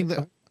up something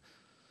that...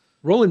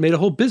 Roland made a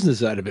whole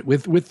business out of it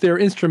with their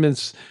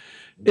instruments.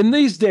 In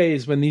these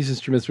days, when these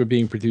instruments were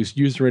being produced,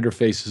 user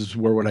interfaces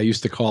were what I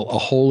used to call a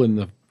hole in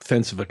the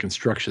fence of a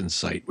construction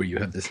site, where you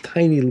have this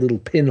tiny little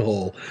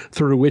pinhole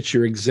through which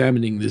you're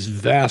examining this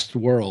vast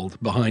world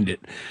behind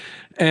it.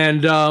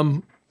 And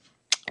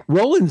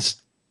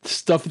Roland's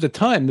stuff at the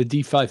time, the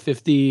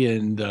D550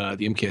 and the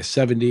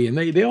MKS70, and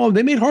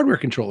they made hardware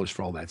controllers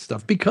for all that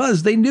stuff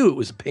because they knew it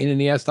was a pain in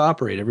the ass to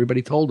operate.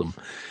 Everybody told them.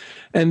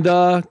 And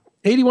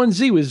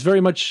 81Z was very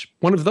much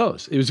one of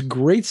those. It was a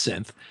great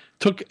synth.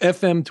 Took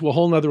FM to a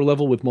whole nother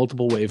level with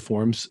multiple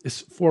waveforms.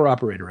 It's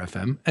 4-operator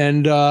FM,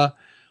 and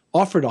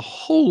offered a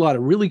whole lot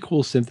of really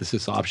cool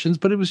synthesis options,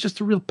 but it was just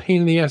a real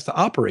pain in the ass to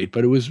operate.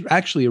 But it was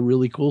actually a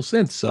really cool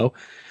synth. So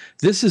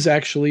this is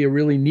actually a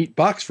really neat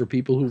box for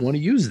people who want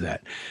to use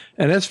that.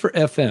 And as for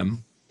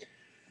FM,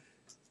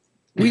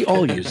 we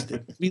all used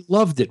it. We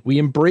loved it. We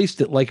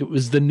embraced it like it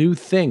was the new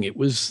thing. It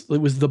was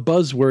the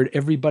buzzword.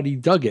 Everybody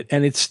dug it.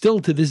 And it still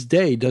to this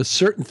day does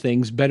certain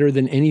things better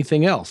than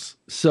anything else.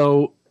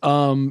 So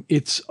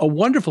it's a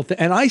wonderful thing.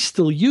 And I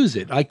still use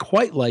it. I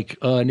quite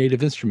like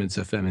Native Instruments,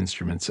 FM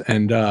instruments,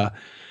 and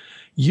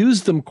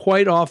use them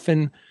quite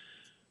often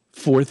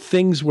for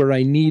things where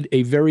I need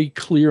a very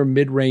clear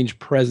mid-range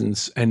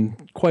presence,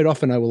 and quite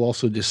often I will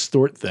also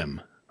distort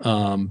them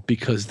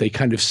because they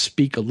kind of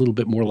speak a little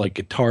bit more like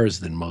guitars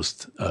than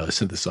most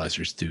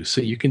synthesizers do.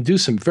 So you can do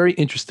some very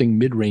interesting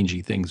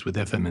mid-rangey things with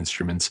FM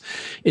instruments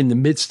in the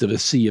midst of a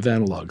sea of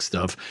analog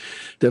stuff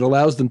that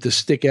allows them to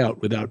stick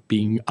out without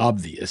being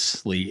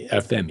obviously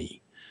FM-y.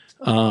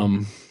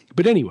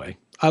 But anyway,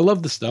 I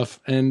love the stuff,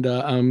 and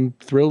I'm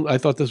thrilled. I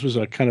thought this was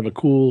a kind of a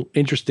cool,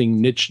 interesting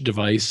niche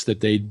device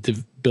that they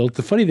built.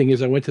 The funny thing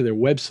is I went to their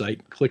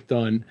website, clicked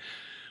on,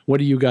 what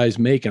do you guys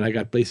make? And I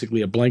got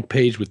basically a blank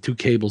page with 2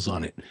 cables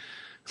on it.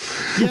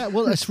 Yeah,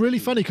 well, it's really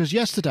funny because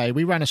yesterday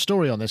we ran a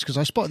story on this because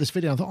I spotted this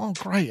video and I thought, oh,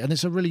 great. And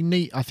it's a really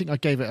neat, I think I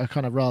gave it a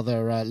kind of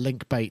rather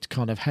link bait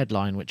kind of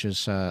headline, which is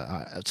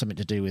something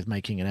to do with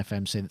making an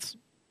FM synth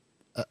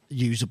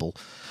usable.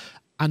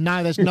 And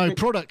now there's no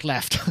product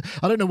left.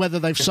 I don't know whether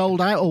they've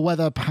sold out or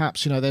whether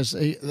perhaps, you know, it's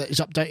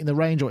updating the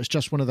range or it's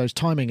just one of those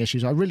timing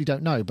issues. I really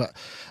don't know. But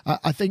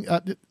I think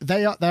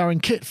they are in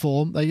kit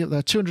form. They're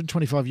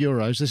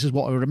 €225. This is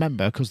what I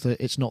remember because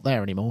it's not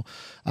there anymore.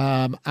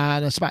 And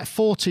it's about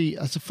 40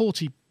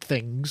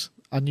 things.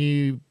 And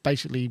you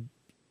basically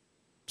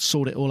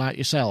sort it all out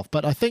yourself.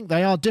 But I think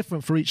they are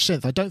different for each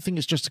synth. I don't think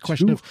it's just a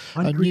question of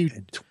a new...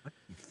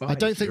 I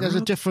don't think there's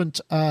a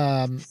different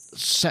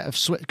set of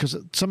switch because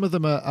some of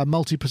them are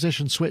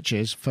multi-position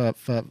switches for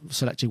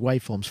selecting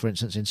waveforms, for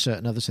instance, in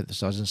certain other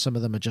synthesizers, and some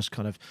of them are just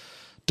kind of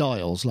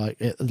dials, like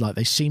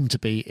they seem to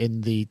be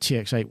in the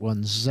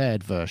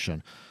TX81Z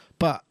version.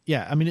 But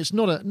yeah, I mean, it's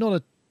not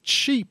a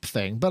cheap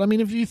thing, but I mean,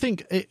 if you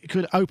think it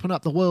could open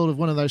up the world of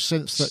one of those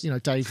synths that, you know,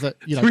 Dave, that,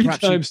 you know,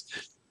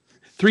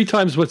 three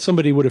times what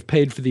somebody would have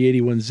paid for the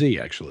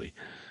 81Z, actually.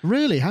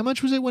 Really? How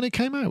much was it when it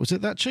came out? Was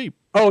it that cheap?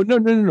 Oh,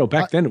 no.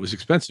 Back then it was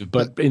expensive,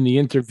 but in the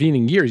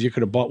intervening years, you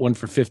could have bought one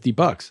for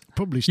 $50.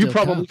 Probably still You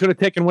probably could have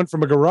taken one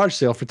from a garage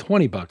sale for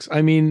 $20.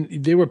 I mean,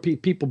 there were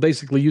people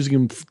basically using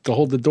them to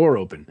hold the door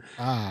open.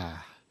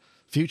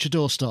 Future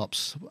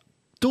doorstops.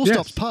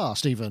 Doorstops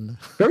past, even.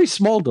 Very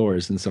small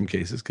doors in some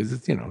cases because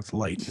it's, you know, it's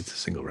light. It's a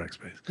single rack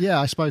space. Yeah,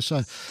 I suppose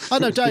so. Oh,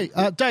 no,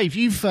 Dave,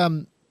 you've...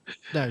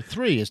 No,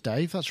 3 is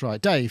Dave. That's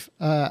right, Dave.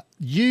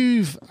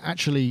 You've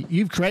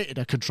created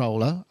a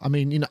controller. I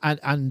mean, you know,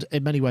 and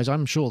in many ways,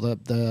 I'm sure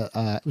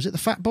the was it the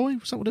Fat Boy?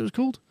 Was that what it was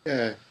called?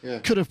 Yeah.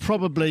 Could have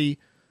probably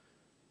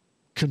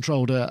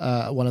controlled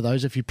one of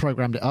those if you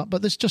programmed it up.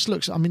 But this just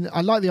looks. I mean, I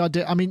like the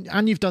idea. I mean,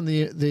 and you've done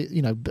the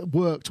you know,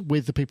 worked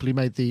with the people who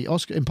made the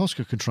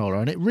Imposca controller,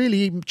 and it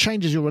really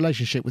changes your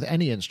relationship with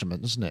any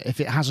instrument, doesn't it? If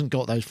it hasn't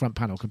got those front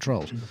panel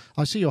controls.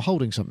 I see you're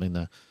holding something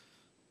there.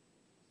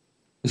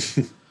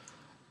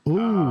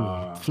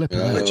 Ooh, flipping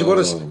out.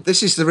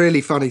 This is the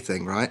really funny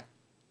thing, right?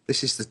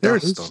 This is the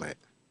dust on it.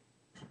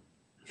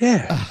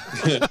 Yeah.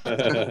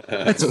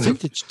 That's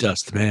vintage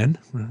dust, man.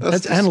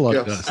 That's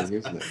analog dust.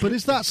 Isn't it? But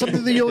is that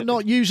something that you're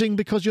not using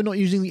because you're not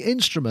using the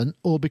instrument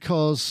or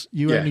because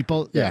you only...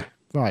 Yeah,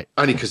 right.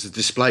 Only because the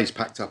display's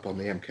packed up on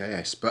the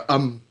MKS. But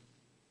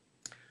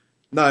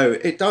no,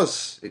 it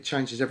does. It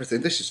changes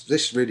everything.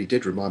 This really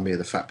did remind me of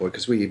the Fat Boy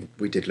because we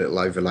did little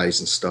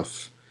overlays and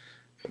stuff.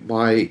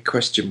 My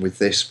question with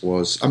this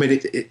was, I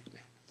mean,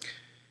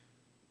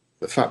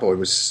 the Fat Boy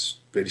was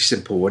really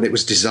simple and it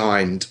was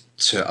designed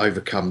to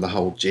overcome the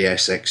whole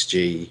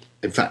GSXG.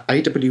 In fact,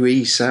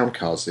 AWE sound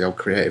cards, the old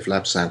Creative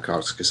Lab sound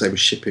cards, because they were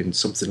shipping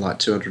something like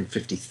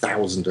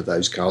 250,000 of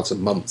those cards a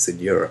month in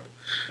Europe.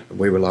 And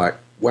we were like,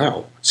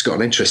 wow, it's got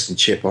an interesting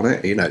chip on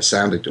it. You know, it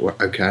sounded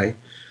okay.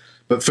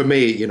 But for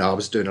me, you know, I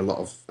was doing a lot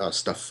of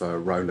stuff for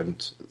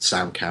Roland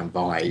Soundcam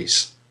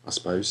Buys, I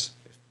suppose,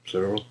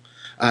 plural.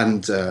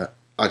 And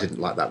I didn't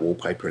like that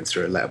wallpaper and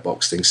threw a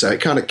letterbox thing. So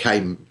it kind of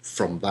came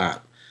from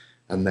that.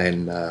 And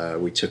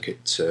then we took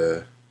it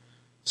to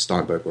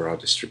Steinberg, were our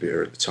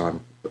distributor at the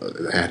time.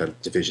 They had a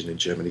division in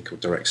Germany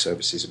called Direct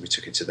Services, and we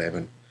took it to them.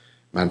 And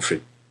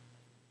Manfred,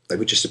 they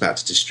were just about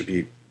to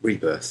distribute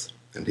Rebirth.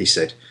 And he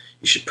said,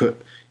 you should put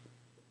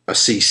a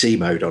CC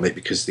mode on it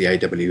because the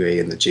AWE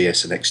and the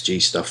GS and XG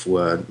stuff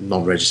were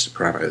non-registered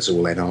parameters,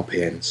 all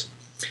NRPNs.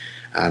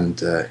 And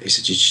he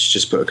said, you should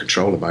just put a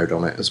controller mode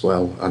on it as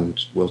well, and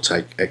we'll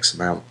take X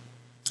amount.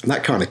 And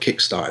that kind of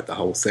kick-started the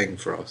whole thing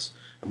for us.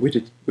 And we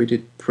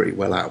did pretty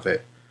well out of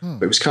it.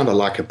 But it was kind of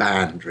like a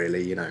band,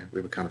 really, you know.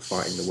 We were kind of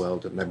fighting the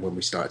world. And then when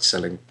we started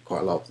selling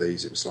quite a lot of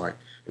these, it was like,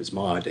 it was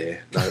my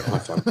idea. No, I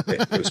funded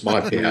it. It was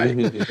my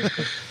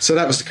PA. So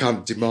that was the kind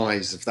of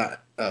demise of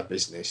that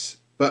business.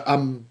 But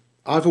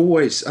I've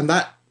always, and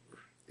that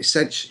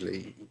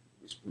essentially...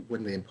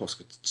 when the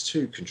Imposca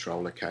 2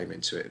 controller came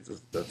into it,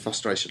 the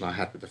frustration I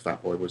had with the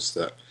Fat Boy was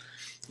that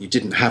you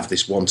didn't have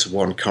this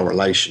one-to-one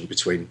correlation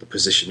between the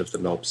position of the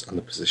knobs and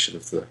the position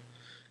of the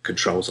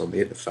controls on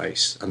the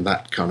interface, and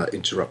that kind of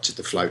interrupted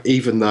the flow,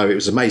 even though it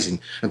was amazing.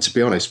 And to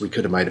be honest, we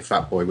could have made a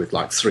Fat Boy with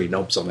like 3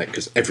 knobs on it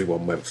because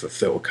everyone went for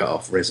filter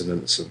cutoff,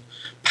 resonance and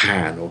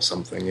pan or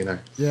something, you know.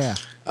 Yeah.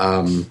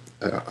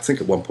 I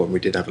think at one point we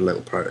did have a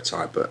little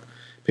prototype, but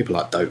people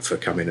like Dope for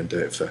come in and do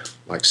it for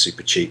like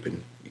super cheap,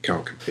 and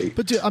can't compete.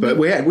 But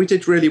we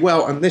did really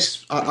well, and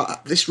this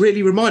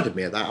really reminded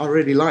me of that. I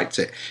really liked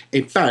it.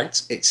 In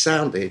fact, it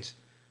sounded.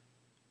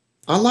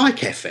 I like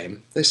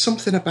FM. There's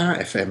something about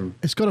FM.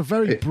 It's got a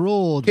very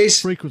broad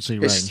frequency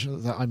range.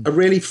 A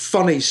really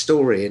funny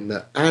story in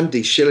that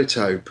Andy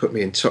Shillito put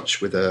me in touch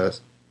with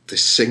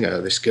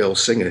this girl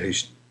singer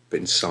who's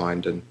been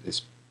signed and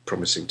is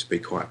promising to be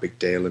quite a big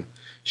deal. And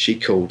she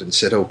called and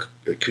said,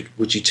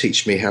 would you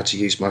teach me how to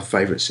use my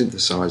favourite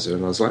synthesizer?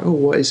 And I was like,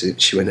 what is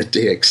it? She went, a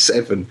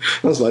DX7.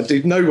 I was like,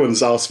 dude, no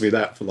one's asked me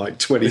that for like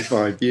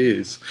 25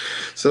 years.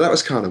 So that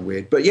was kind of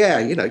weird. But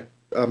yeah, the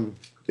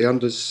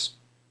Unders,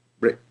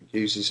 Rick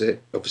uses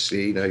it.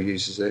 Obviously,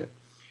 uses it.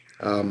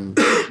 And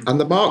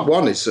the Mark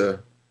 1 is in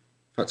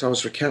fact, I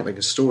was recounting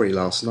a story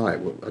last night.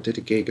 I did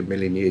a gig a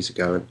million years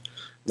ago, and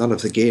none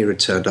of the gear had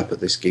turned up at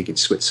this gig in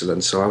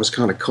Switzerland, so I was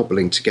kind of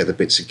cobbling together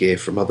bits of gear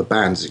from other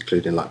bands,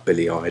 including like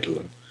Billy Idol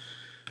and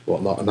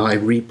whatnot, and I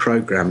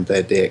reprogrammed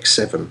their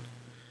DX7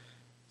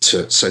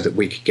 so that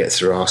we could get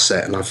through our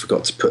set, and I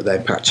forgot to put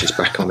their patches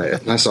back on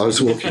it. And as I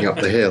was walking up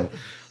the hill,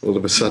 all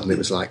of a sudden it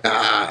was like,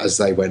 as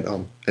they went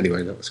on.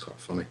 Anyway, that was quite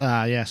funny.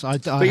 Yes.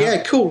 But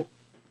yeah, cool.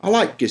 I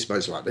like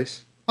gizmos like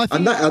this.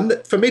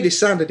 And for me, this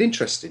sounded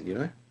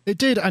interesting, It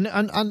did, and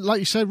like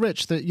you said,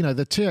 Rich, that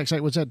the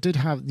TX8 did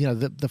have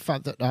the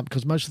fact that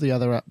because most of the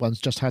other ones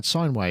just had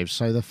sine waves,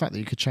 so the fact that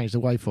you could change the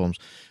waveforms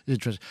is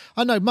interesting.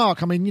 I know,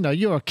 Mark. I mean,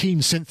 you're a keen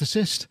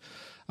synthesist.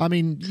 I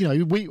mean,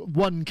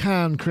 one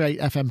can create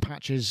FM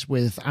patches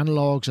with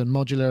analogs and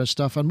modular and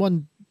stuff, and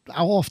one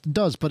often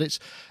does, but it's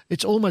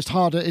almost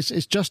harder.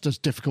 It's just as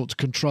difficult to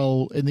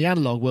control in the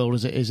analog world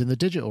as it is in the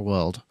digital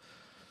world.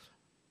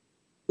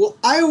 Well,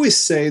 I always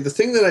say the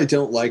thing that I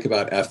don't like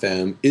about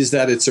FM is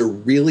that it's a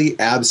really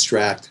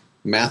abstract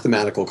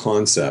mathematical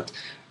concept.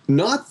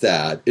 Not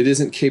that it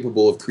isn't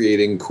capable of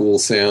creating cool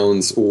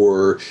sounds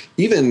or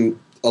even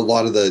a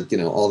lot of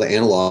the, all the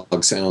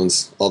analog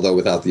sounds, although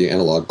without the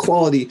analog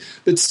quality.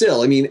 But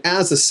still, I mean,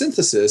 as a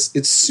synthesis,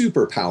 it's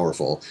super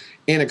powerful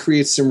and it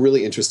creates some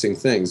really interesting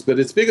things. But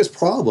its biggest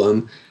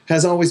problem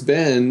has always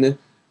been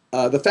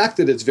the fact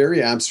that it's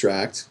very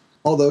abstract,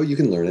 although you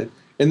can learn it.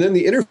 And then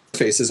the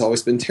interface has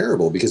always been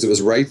terrible because it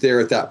was right there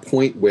at that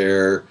point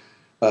where,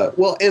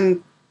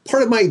 and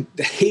part of my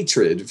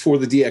hatred for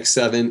the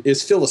DX7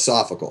 is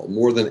philosophical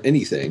more than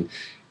anything.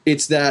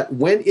 It's that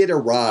when it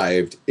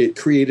arrived, it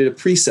created a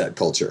preset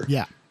culture.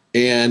 Yeah.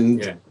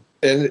 And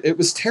it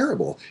was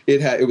terrible.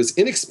 It was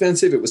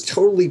inexpensive. It was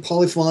totally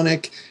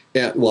polyphonic.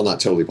 Well, not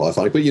totally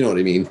polyphonic, but you know what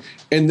I mean.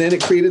 And then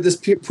it created this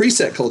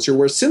preset culture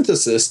where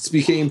synthesists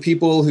became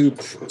people who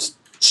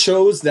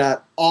chose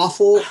that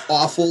awful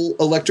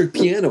electric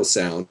piano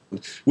sound,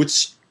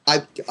 which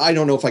I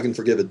don't know if I can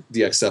forgive a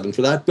DX7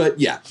 for that, but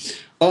yeah.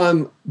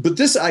 But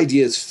this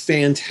idea is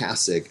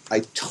fantastic. I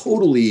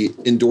totally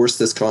endorse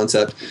this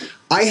concept.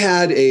 I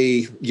had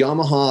a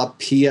Yamaha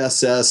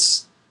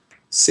PSS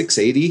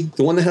 680,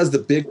 the one that has the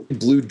big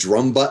blue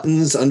drum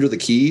buttons under the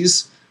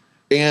keys,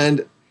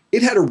 and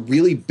it had a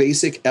really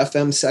basic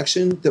FM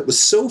section that was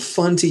so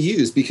fun to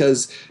use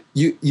because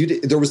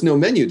there was no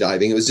menu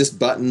diving. It was just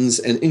buttons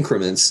and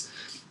increments.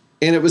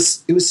 And it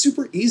was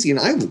super easy, and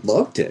I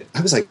loved it.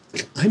 I was like,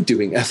 I'm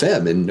doing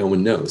FM, and no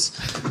one knows.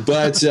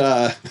 But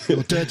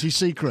your dirty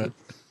secret.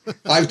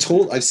 I've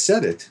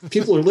said it.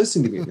 People are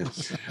listening to me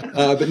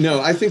now. But no,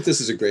 I think this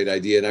is a great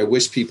idea, and I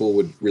wish people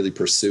would really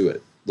pursue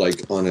it,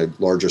 like on a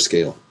larger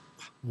scale.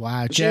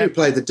 Wow, Jem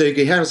played the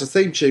Doogie Howser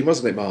theme tune,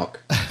 wasn't it,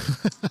 Mark?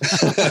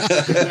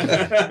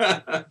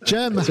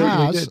 Jem has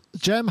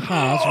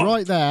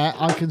right there.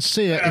 I can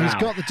see it. And he's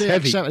got the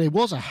DX7. It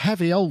was a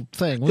heavy old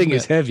thing. Wasn't Thing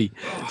is heavy.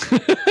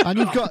 And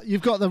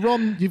you've got the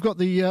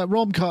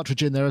ROM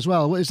cartridge in there as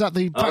well. Is that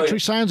the factory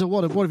sounds or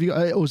what have you?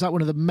 Or is that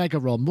one of the Mega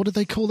ROM? What do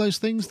they call those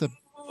things?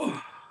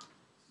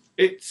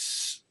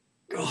 It's.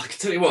 I can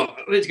tell you what.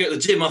 I need to go to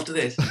the gym after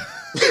this.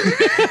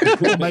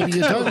 Well, maybe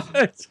you don't.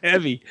 It's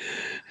heavy.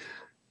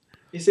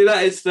 You see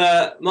that? It's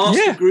the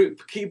Master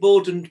Group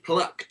Keyboard and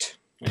Plucked.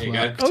 There you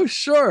go. Oh,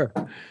 sure.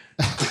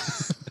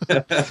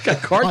 It's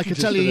got cartridges. I can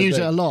tell you use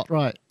it a lot,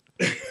 right?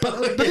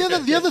 But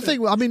the other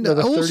thing, I mean,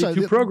 also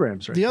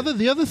programs. Right the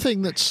other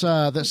thing that's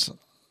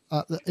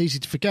easy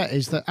to forget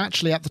is that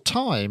actually at the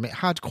time it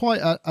had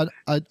quite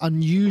an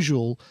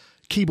unusual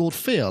keyboard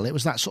feel. It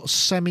was that sort of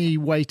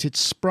semi-weighted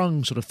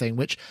sprung sort of thing,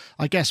 which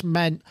I guess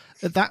meant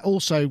that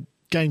also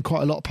gained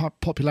quite a lot of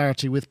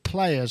popularity with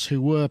players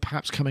who were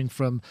perhaps coming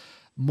from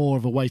more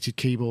of a weighted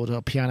keyboard or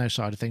piano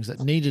side of things that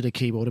needed a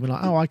keyboard. I mean,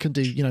 like, I can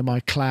do, my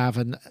clav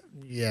and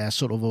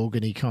sort of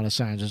organy kind of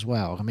sounds as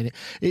well. I mean,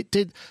 it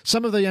did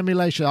some of the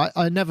emulation.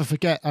 I never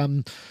forget.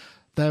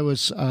 There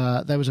was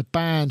a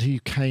band who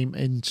came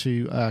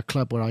into a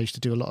club where I used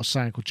to do a lot of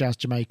sound called Jazz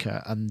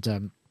Jamaica,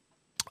 and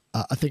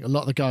I think a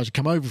lot of the guys had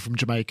come over from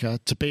Jamaica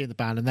to be in the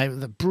band, and they were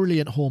the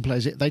brilliant horn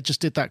players. They just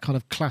did that kind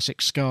of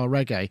classic ska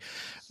reggae.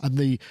 And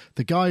the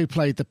guy who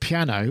played the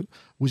piano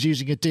was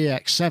using a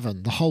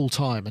DX7 the whole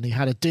time, and he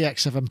had a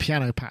DX7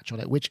 piano patch on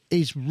it, which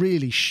is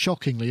really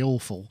shockingly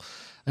awful.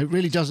 It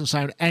really doesn't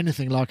sound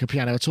anything like a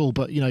piano at all,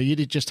 but, you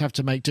did just have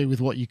to make do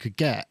with what you could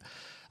get.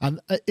 And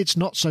it's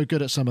not so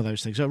good at some of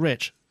those things. So,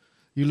 Rich,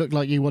 you look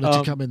like you wanted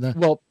to come in there.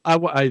 Well,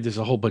 there's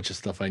a whole bunch of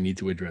stuff I need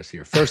to address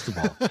here. First of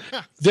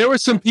all, there were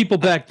some people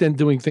back then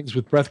doing things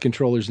with breath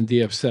controllers and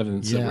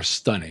DX7s that were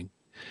stunning.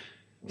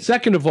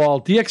 Second of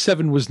all,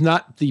 DX7 was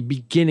not the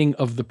beginning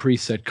of the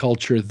preset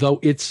culture, though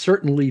it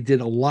certainly did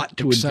a lot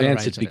to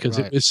advance it because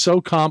it was so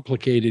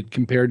complicated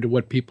compared to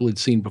what people had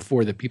seen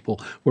before that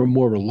people were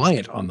more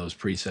reliant on those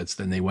presets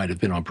than they might have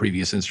been on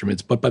previous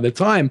instruments. But by the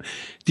time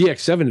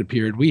DX7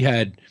 appeared, we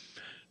had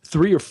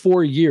 3 or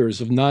 4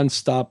 years of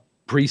nonstop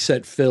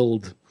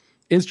preset-filled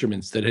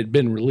instruments that had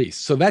been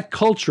released. So that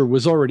culture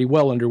was already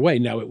well underway.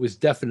 Now, it was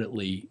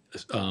definitely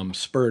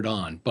spurred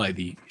on by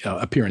the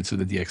appearance of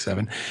the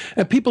DX7.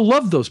 And people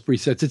loved those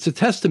presets. It's a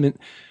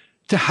testament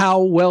to how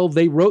well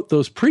they wrote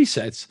those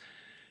presets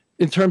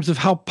in terms of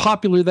how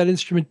popular that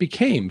instrument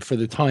became for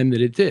the time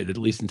that it did, at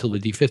least until the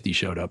D50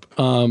 showed up,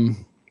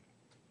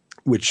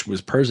 which was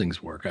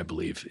Persing's work, I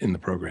believe, in the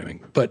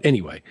programming. But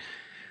anyway,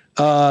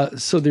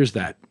 so there's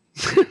that.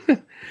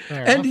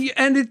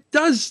 And it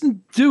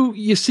doesn't do,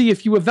 you see,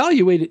 if you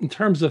evaluate it in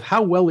terms of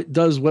how well it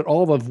does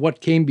all of what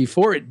came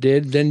before it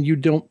did, then you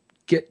don't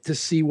get to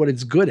see what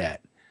it's good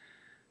at,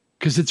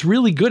 because it's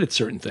really good at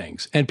certain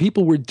things. And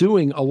people were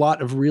doing a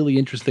lot of really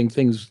interesting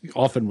things,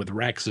 often with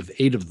racks of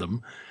 8 of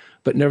them.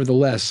 But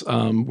nevertheless,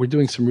 we're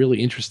doing some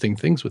really interesting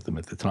things with them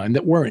at the time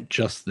that weren't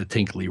just the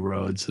tinkly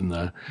Rhodes and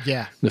the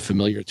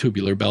familiar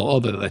tubular bell,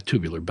 although that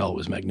tubular bell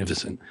was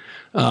magnificent.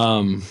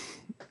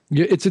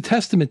 It's a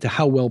testament to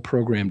how well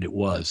programmed it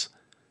was,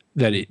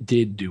 that it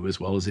did do as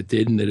well as it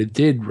did, and that it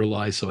did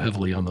rely so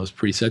heavily on those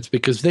presets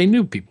because they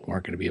knew people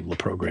weren't going to be able to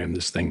program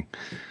this thing.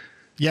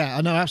 Yeah,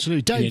 I know,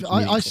 absolutely. Dave,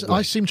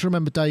 I seem to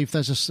remember Dave.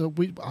 There's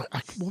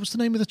what was the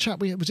name of the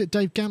chap? Was it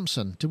Dave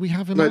Gamson? Did we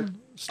have him on?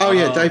 Oh,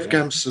 yeah, Dave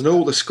Gamson.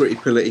 All the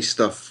Scrittipility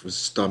stuff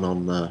was done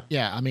on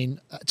yeah, I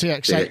mean,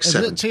 TX8. Is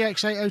it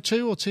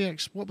TX802 or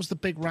TX... What was the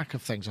big rack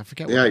of things? I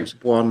forget what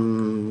it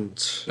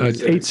was.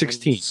 It's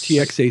 816.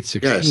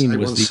 TX816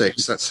 was the...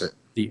 That's it.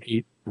 The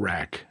 8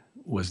 rack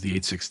was the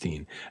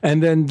 816.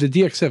 And then the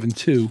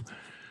DX7-2...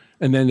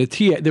 And then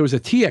there was a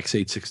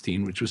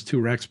TX816, which was 2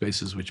 rack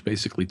spaces, which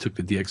basically took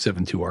the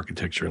DX7-2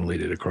 architecture and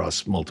laid it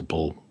across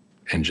multiple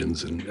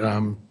engines.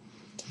 And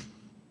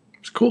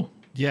it's cool.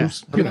 Yeah.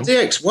 The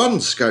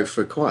DX1s go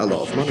for quite a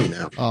lot of money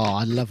now. Oh,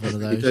 I love one of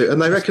those.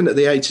 And they reckon that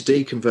the A to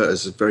D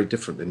converters are very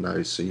different in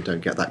those, so you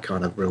don't get that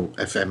kind of real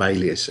FM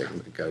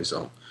aliasing that goes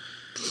on.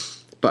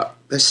 But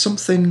there's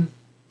something...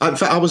 In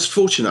fact, I was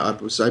fortunate. I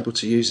was able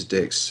to use a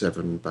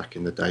DX7 back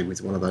in the day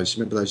with one of those...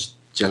 Remember those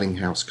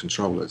Jellinghouse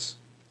controllers?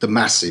 The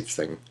massive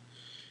thing.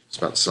 It's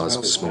about the size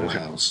of a small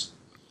house.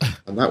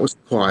 And that was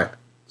quite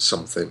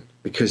something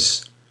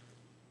because,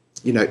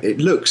 it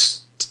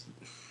looks...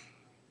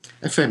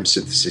 FM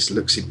synthesis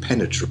looks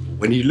impenetrable.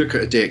 When you look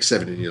at a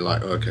DX7 and you're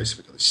like, okay, so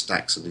we've got these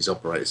stacks and these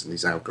operators and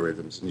these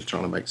algorithms and you're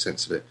trying to make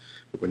sense of it.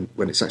 But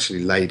when it's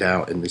actually laid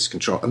out in this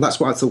control... And that's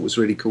what I thought was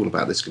really cool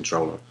about this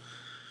controller.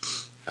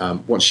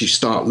 Once you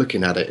start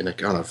looking at it in a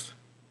kind of...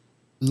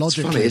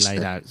 logically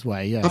laid out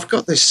way, yeah. We've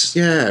got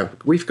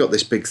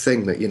this big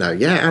thing that,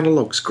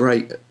 analog's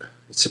great.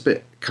 It's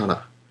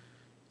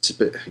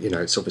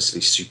obviously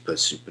super,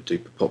 super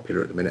duper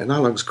popular at the minute. And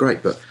analog's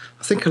great, but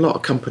I think a lot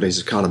of companies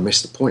have kind of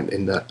missed the point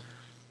in that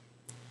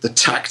the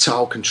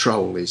tactile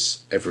control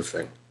is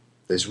everything.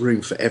 There's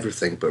room for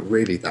everything, but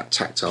really that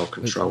tactile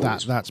control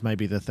that's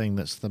maybe the thing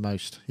that's the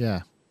most,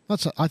 yeah.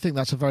 I think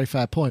that's a very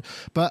fair point.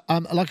 But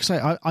like I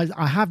say,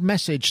 I have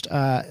messaged...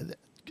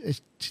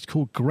 it's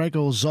called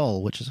Gregor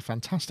Zoll, which is a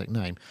fantastic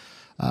name,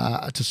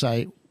 to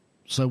say,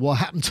 so what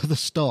happened to the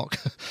stock?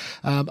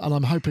 And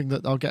I'm hoping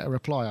that I'll get a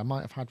reply. I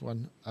might have had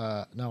one.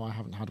 No, I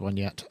haven't had one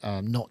yet.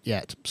 Not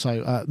yet.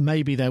 So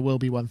maybe there will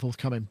be one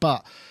forthcoming.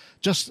 But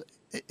just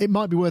it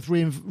might be worth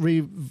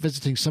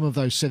revisiting some of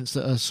those synths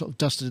that are sort of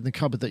dusted in the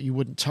cupboard that you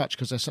wouldn't touch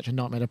because they're such a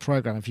nightmare to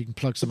program if you can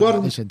plug something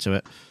like this into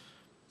it.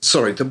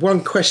 Sorry, the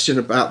one question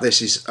about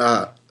this is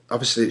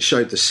obviously it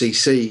showed the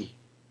CC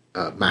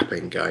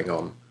mapping going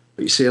on.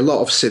 But you see a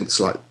lot of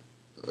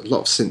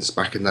synths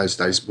back in those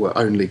days were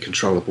only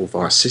controllable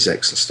via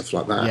SysEx and stuff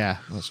like that. Yeah,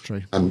 that's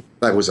true. And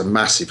there was a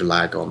massive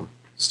lag on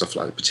stuff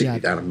like that, particularly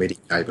down a MIDI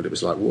cable. It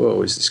was like,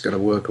 whoa, is this going to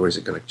work or is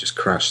it going to just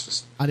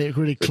crash? And it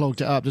really clogged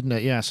it up, didn't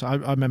it? Yes, I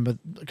remember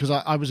because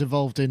I was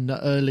involved in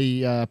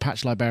early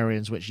patch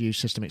librarians which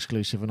used system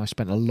exclusive, and I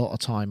spent a lot of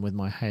time with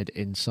my head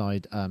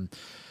inside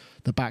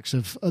the backs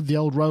of the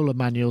old roller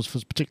manuals, for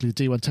particularly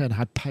the D110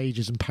 had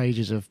pages and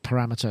pages of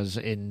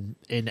parameters in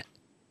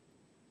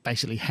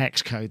basically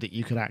hex code that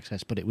you could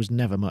access, but it was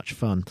never much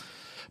fun.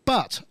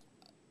 But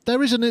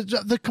there is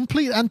the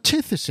complete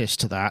antithesis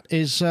to that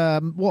is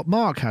what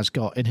Mark has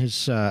got in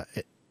his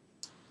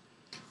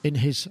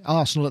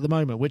arsenal at the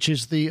moment, which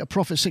is the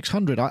Prophet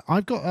 600.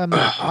 I've got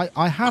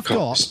I have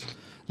got.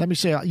 Let me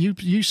see.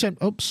 You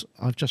sent. Oops,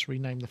 I've just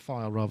renamed the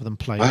file rather than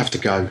play. I have to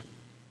go.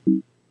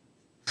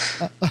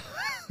 I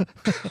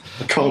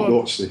can't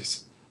watch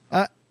this.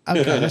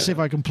 Okay, let's see if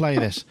I can play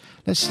this.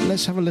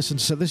 Let's have a listen.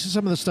 So this is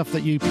some of the stuff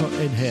that you put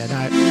in here.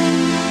 Now,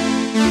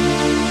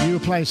 you were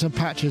playing some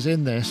patches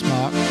in this,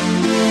 Mark.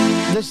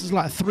 This is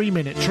like a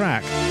 3-minute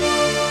track.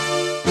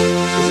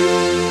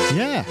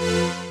 Yeah.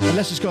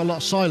 Unless it's got a lot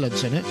of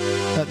silence in it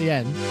at the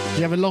end. Do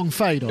you have a long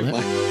fade on it?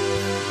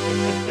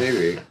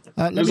 Maybe.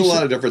 There's a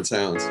lot of different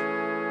sounds.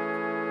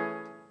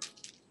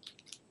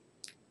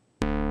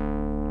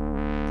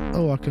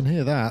 Oh, I can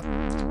hear that.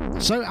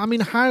 So, I mean,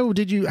 how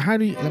do you,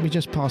 let me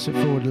just pass it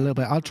forward a little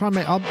bit. I'll try and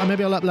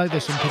maybe I'll upload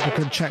this and people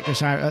can check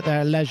this out at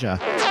their leisure.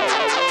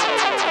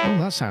 Oh,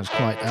 that sounds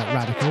quite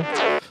radical.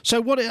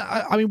 So what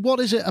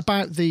is it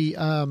about the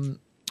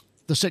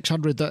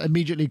 600 that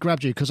immediately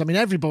grabbed you? Because, I mean,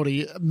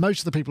 most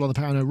of the people on the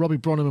panel, Robbie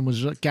Bronneman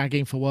was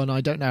gagging for one. I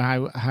don't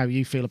know how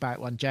you feel about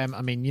one, Jem.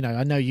 I mean,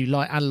 I know you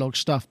like analog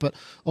stuff, but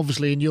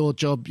obviously in your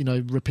job,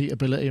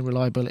 repeatability and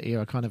reliability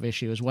are a kind of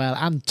issue as well,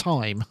 and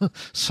time.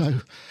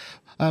 So,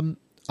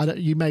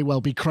 you may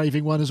well be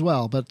craving one as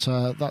well, but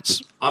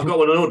that's... I've got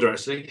one on order,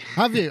 actually.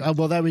 Have you?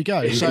 Well, there we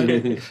go.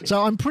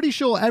 So I'm pretty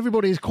sure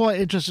everybody is quite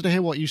interested to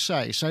hear what you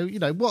say. So,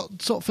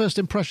 what sort of first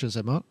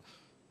impressions, Mark?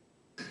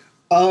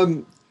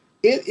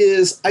 It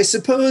is, I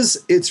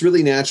suppose it's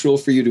really natural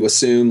for you to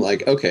assume,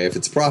 like, okay, if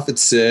it's Prophet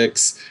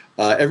 6,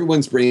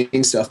 everyone's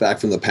bringing stuff back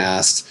from the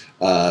past.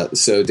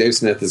 So Dave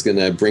Smith is going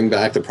to bring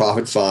back the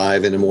Prophet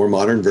 5 in a more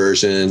modern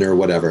version or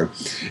whatever.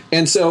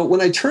 And so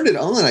when I turned it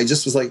on, I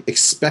just was like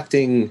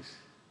expecting...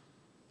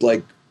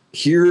 like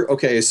here,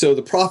 okay, so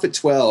the Prophet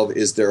 12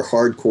 is their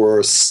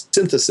hardcore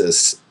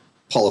synthesis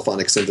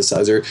polyphonic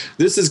synthesizer.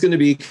 This is going to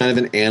be kind of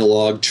an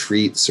analog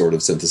treat sort of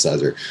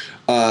synthesizer.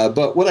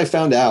 But what I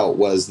found out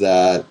was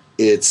that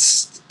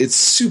it's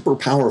super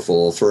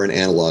powerful for an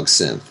analog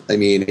synth. I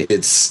mean,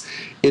 it's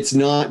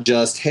not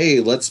just, hey,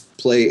 let's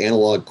play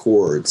analog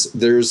chords.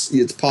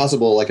 It's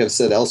possible, like I've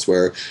said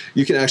elsewhere,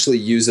 you can actually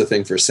use the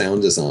thing for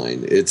sound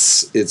design.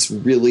 It's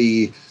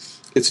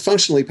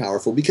functionally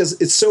powerful because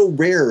it's so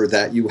rare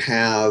that you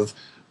have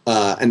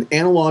an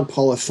analog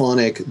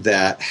polyphonic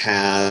that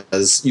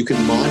you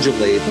can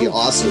modulate the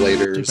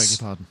oscillators. Do beg your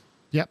pardon.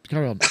 Yep,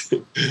 carry on.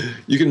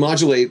 You can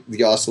modulate the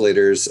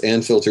oscillators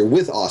and filter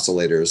with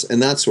oscillators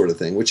and that sort of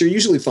thing, which are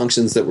usually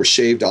functions that were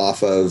shaved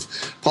off of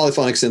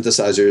polyphonic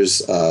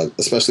synthesizers,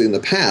 especially in the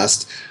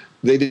past.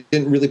 They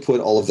didn't really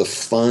put all of the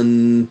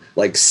fun,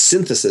 like,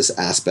 synthesis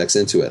aspects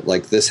into it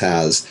like this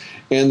has.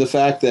 And the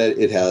fact that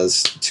it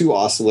has 2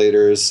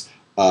 oscillators...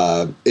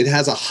 it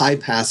has a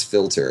high-pass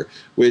filter,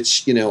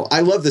 which,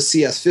 I love the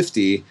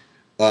CS50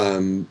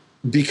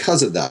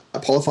 because of that.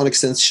 Polyphonic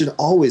synths should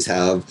always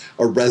have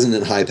a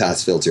resonant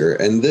high-pass filter,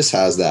 and this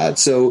has that.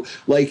 So,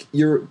 like,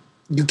 you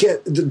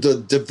get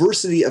the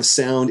diversity of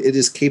sound it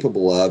is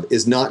capable of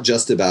is not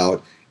just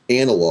about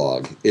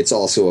analog. It's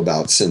also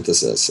about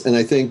synthesis. And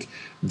I think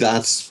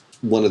that's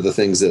one of the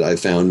things that I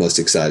found most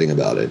exciting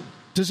about it.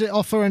 Does it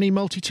offer any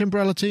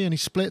multi-timbrality, any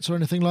splits or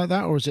anything like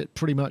that? Or is it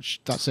pretty much,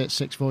 that's it,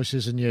 6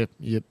 voices and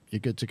you're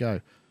good to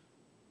go?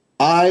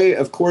 I,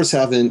 of course,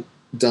 haven't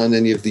done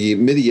any of the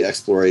MIDI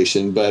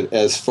exploration, but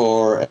as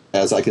far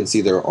as I can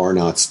see, there are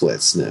not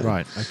splits, no.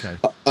 Right, okay.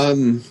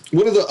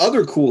 One of the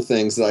other cool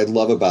things that I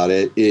love about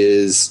it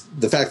is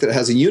the fact that it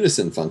has a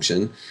unison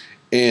function.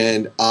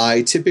 And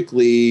I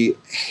typically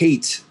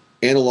hate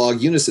analog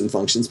unison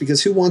functions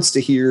because who wants to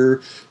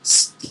hear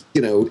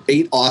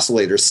 8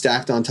 oscillators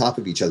stacked on top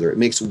of each other? It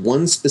makes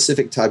one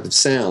specific type of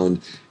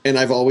sound, and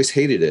I've always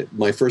hated it.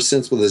 My first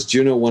synth was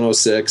Juno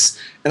 106,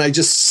 and I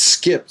just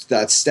skipped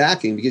that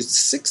stacking because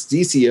 6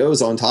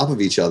 DCOs on top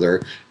of each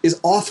other is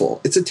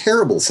awful. It's a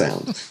terrible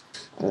sound.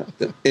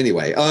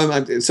 Anyway,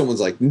 someone's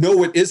like,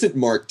 no, it isn't,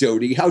 Mark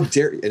Doty. How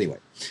dare you? Anyway.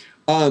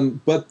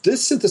 But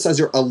this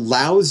synthesizer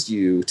allows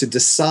you to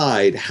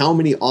decide how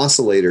many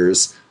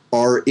oscillators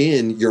are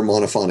in your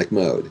monophonic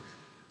mode.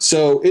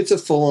 So it's a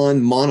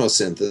full-on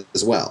monosynth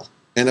as well,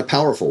 and a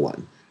powerful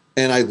one.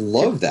 And I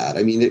love that.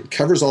 I mean, it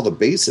covers all the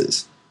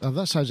bases. Oh,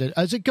 that sounds it.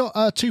 Has it got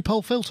a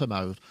 2-pole filter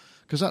mode?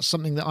 Because that's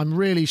something that I'm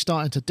really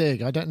starting to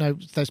dig. I don't know,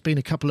 there's been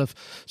a couple of,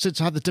 since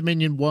I had the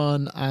Dominion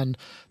 1, and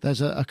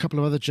there's a couple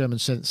of other German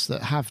synths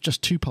that have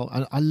just 2-pole.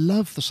 And I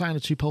love the sound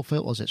of 2-pole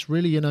filters. It's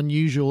really an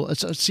unusual, it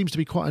seems to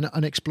be quite an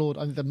unexplored,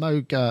 I mean, the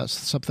Moog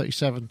Sub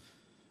 37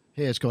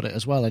 here's got it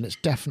as well, and it's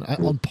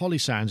definitely on Poly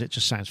Sounds. It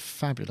just sounds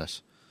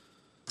fabulous.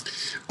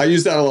 I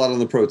use that a lot on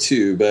the Pro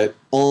 2, but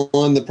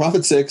on the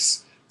Prophet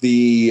 6,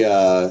 the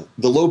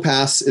low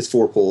pass is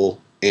 4-pole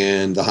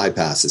and the high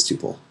pass is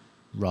 2-pole.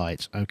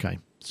 Right. Okay.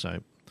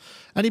 So,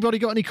 anybody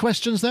got any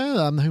questions there?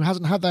 Who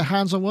hasn't had their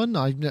hands on one?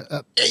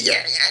 Yeah.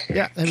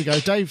 There we go.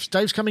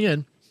 Dave's coming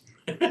in.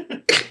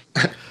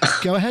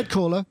 Go ahead,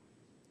 caller.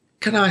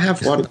 Can I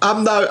have one?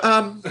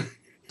 No.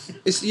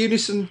 Is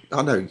Unison?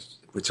 I know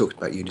we're talking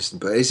about Unison,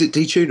 but is it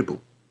detunable?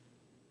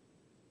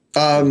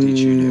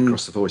 Detune it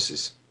across the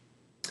voices.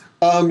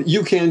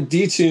 You can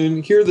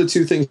detune. Here are the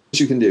 2 things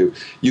you can do.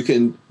 You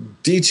can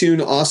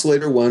detune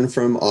oscillator 1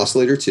 from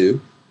oscillator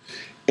 2,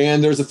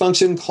 and there's a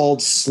function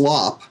called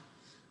slop,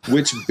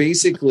 which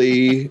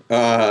basically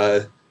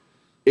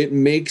it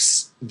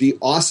makes the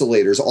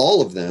oscillators,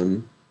 all of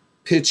them,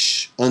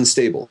 pitch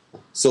unstable,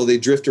 so they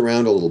drift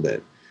around a little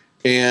bit.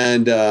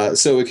 And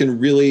so it can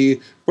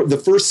really, the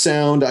first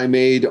sound I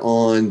made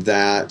on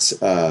that,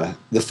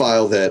 the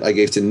file that I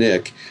gave to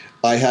Nick,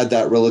 I had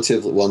that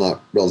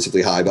not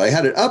relatively high, but I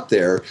had it up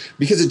there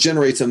because it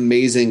generates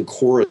amazing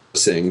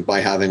chorusing by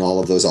having all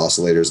of those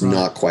oscillators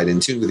not quite in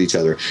tune with each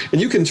other. And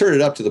you can turn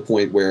it up to the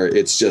point where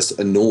it's just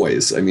a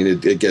noise. I mean,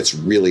 it gets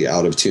really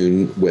out of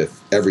tune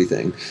with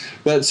everything.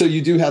 But so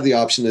you do have the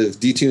option of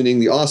detuning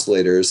the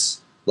oscillators,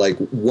 like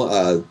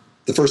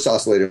the first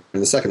oscillator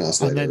and the second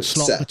oscillator. And then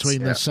slot sets.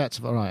 between the sets.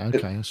 All right,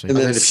 okay, I see. And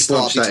then if you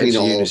slot punch that between into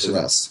all unison, of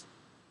the rest.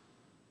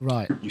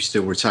 Right. You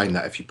still retain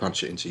that if you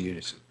punch it into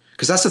unison.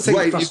 Because that's the thing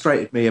that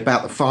frustrated me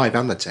about the 5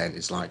 and the 10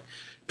 is like,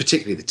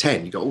 particularly the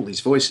 10, you got all these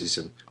voices,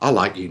 and I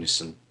like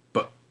unison,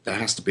 but there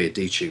has to be a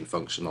detune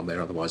function on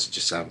there, otherwise it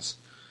just sounds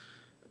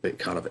a bit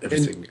kind of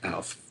everything out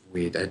of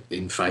weird,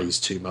 in phase,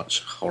 too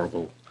much,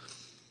 horrible.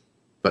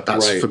 But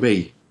that's for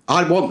me.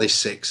 I want this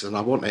 6, and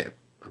I want it.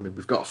 I mean,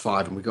 we've got a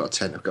 5 and we've got a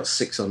 10. I've got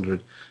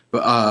 600,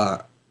 but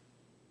I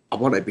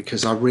want it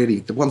because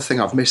the one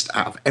thing I've missed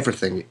out of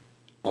everything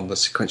on the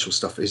sequential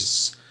stuff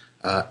is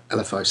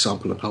LFO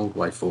sample and hold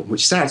waveform,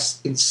 which sounds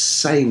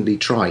insanely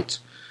trite,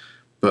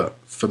 but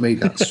for me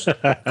that's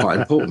quite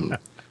important.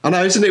 I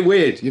know, isn't it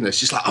weird? You know, it's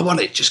just like I want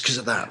it just because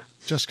of that.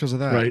 Just because of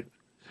that, right?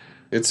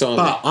 It's on.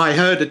 But I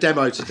heard a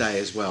demo today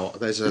as well.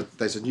 There's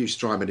a new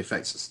Strymon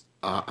effects.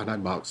 I know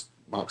Mark's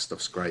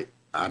stuff's great,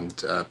 and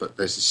but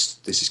there's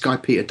this guy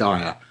Peter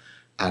Dyer,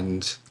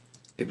 and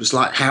it was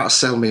like how to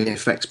sell me an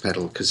effects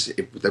pedal because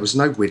there was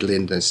no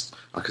whittling. There's,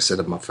 like I said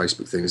on my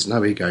Facebook thing, there's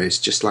no ego. It's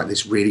just like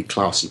this really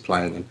classy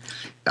playing. And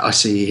I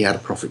see he had a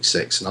Prophet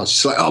 6, and I was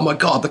just like, oh my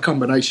god, the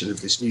combination of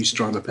this new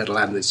Strymon pedal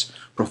and this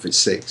Prophet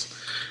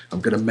 6,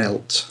 I'm going to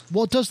melt.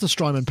 What does the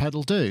Strymon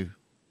pedal do?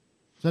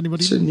 Does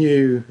anybody?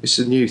 It's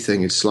a new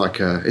thing. It's like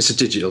it's a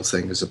digital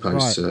thing as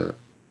opposed to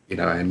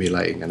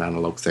emulating an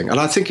analog thing. And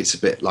I think it's a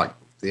bit like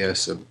the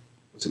Ursa.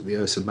 Was it the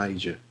Ursa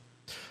Major?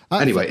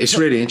 Anyway, it's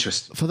really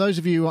interesting. For those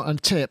of you on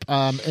tip,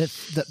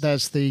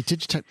 there's the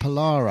Digitech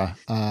Polara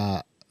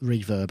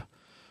reverb,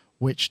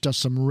 which does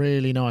some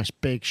really nice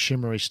big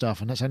shimmery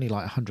stuff, and that's only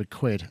like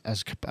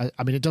 £100.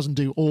 I mean, it doesn't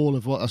do all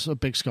of what a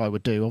Big Sky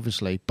would do,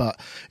 obviously, but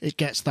it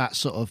gets that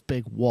sort of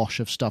big wash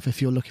of stuff.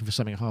 If you're looking for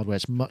something hardware,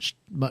 it's much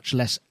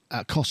less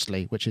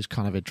costly, which is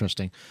kind of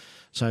interesting.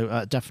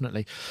 So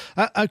definitely.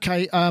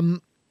 Okay,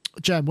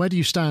 Jem, where do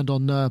you stand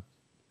on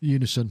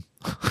Unison?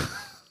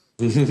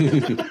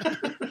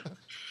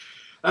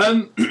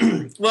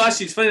 Well,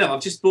 actually, it's funny enough.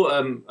 I've just bought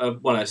a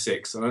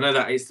 106, and I know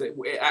that it's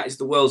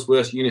the world's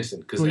worst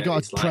unison because you've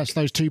got to press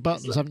those two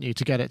buttons, haven't you,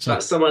 to get it to?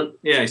 Like someone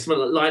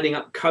lining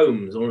up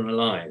combs all in a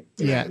line.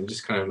 Yeah, and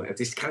just kind of like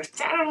this kind of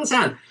terrible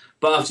sound.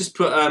 But I've just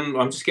put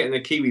I'm just getting the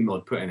Kiwi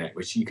mod put in it,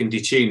 which you can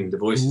detune the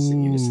voices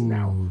in unison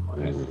now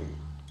on it.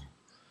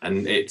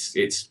 And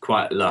it's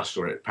quite lush,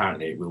 or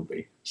apparently it will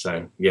be.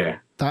 So yeah,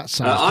 that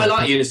sounds. I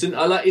like unison.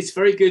 It's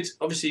very good,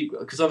 obviously,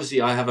 because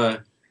I have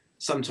a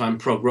sometime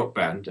prog rock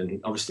band,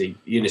 and obviously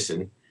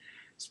unison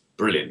is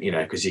brilliant,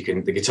 because the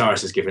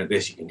guitarist has given it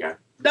this, you can go,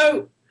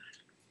 no,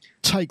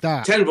 take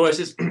that, 10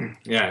 voices.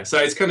 Yeah, so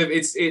it's kind of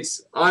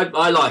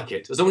I like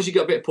it as long as you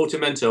got a bit of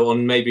portamento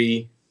on,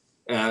 maybe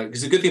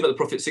because the good thing about the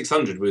Prophet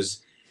 600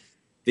 was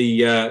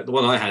the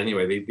one I had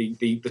anyway,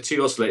 the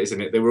two oscillators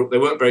in it, they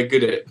weren't very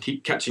good at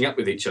keep catching up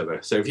with each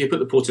other. So if you put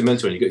the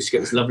portamento on, you get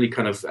this lovely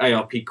kind of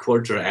ARP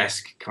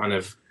Quadra-esque kind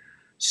of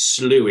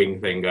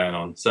slewing thing going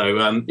on. So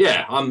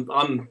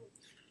I'm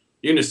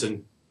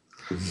unison.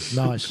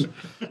 Nice.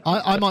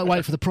 I might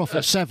wait for the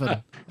Prophet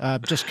 7,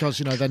 just because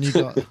then you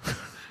got.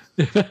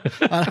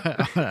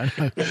 I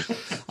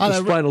don't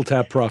know. Spinal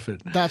Tap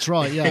Prophet. That's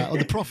right. Yeah, or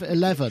the Prophet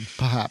 11,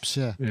 perhaps.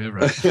 Yeah. Yeah,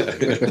 right.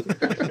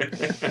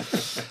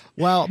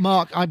 Well,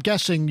 Mark, I'm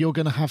guessing you're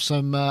going to have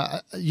some.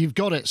 You've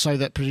got it so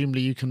that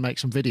presumably you can make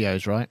some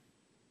videos, right?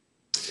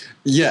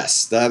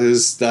 Yes,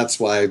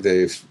 that's why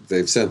they've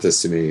sent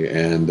this to me,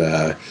 and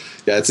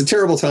it's a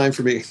terrible time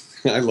for me.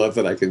 I love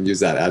that I can use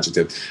that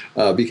adjective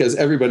because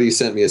everybody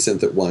sent me a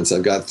synth at once.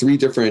 I've got 3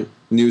 different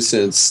new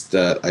synths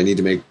that I need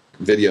to make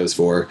videos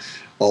for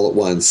all at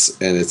once,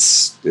 and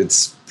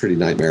it's pretty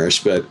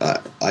nightmarish.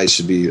 But I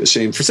should be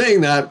ashamed for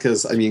saying that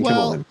because come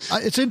on.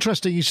 It's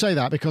interesting you say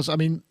that because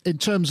in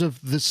terms of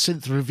the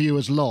synth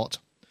reviewers lot,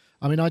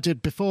 I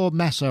did before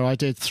Mesa, I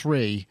did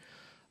 3.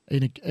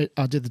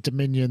 I did the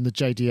Dominion, the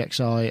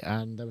JDXI,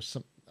 and there was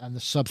some. And the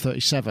Sub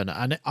 37,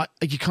 and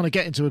you kind of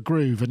get into a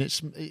groove, and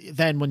it's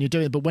then when you're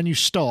doing it. But when you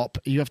stop,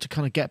 you have to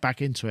kind of get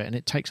back into it, and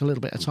it takes a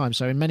little bit of time.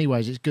 So in many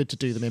ways, it's good to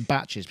do them in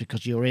batches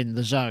because you're in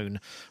the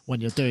zone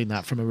when you're doing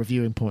that from a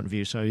reviewing point of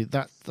view. So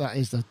that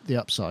is the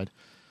upside.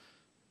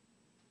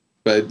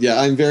 But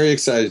yeah, I'm very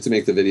excited to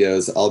make the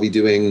videos. I'll be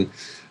doing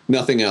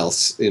nothing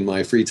else in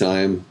my free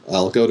time.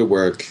 I'll go to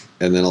work,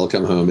 and then I'll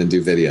come home and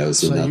do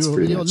videos, and that's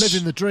pretty much. You're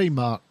living the dream,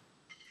 Mark.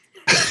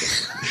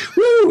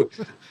 Woo!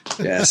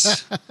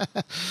 Yes.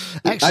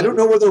 I don't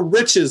know where the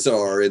riches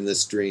are in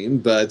this dream,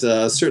 but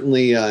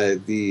certainly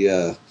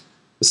the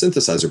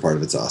synthesizer part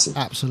of it's awesome.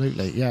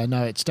 Absolutely, yeah.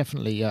 No, it's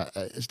definitely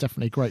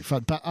great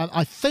fun. But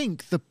I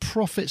think the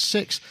Prophet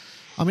 6,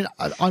 I mean,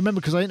 I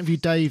remember because I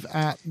interviewed Dave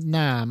at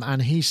NAMM,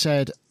 and he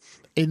said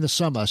in the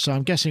summer, so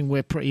I'm guessing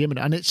we're pretty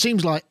imminent. And it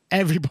seems like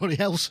everybody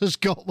else has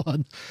got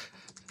one.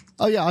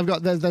 Oh yeah, I've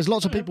got. There's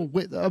lots of people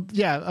with.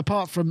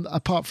 Apart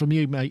from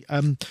you, mate.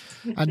 And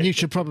you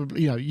should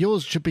probably,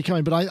 yours should be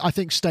coming. But I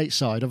think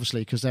stateside,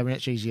 obviously, because they're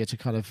much easier to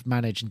kind of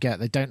manage and get.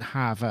 They don't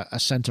have a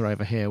centre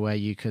over here where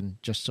you can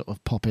just sort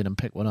of pop in and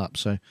pick one up.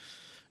 So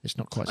it's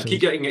not quite. I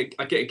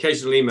get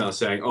occasional emails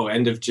saying, "Oh,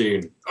 end of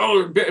June.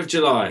 Oh, a bit of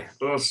July."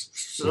 Oh,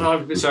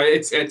 so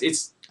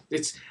it's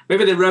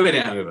maybe they're rowing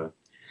it over.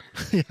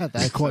 Yeah,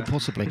 there quite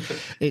possibly.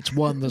 It's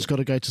one that's got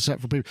to go to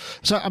several people.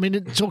 So, I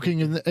mean, talking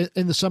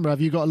in the summer,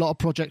 have you got a lot of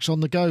projects on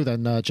the go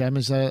then, Jem?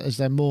 Is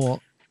there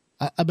more?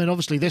 I mean,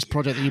 obviously, this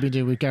project that you've been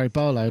doing with Gary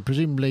Barlow,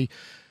 presumably,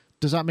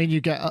 does that mean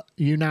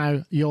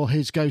you're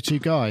his go-to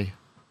guy?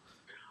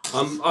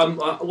 I'm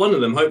one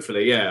of them,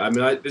 hopefully. Yeah. I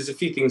mean, there's a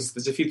few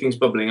things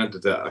bubbling under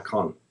that I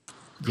can't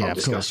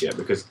discuss yet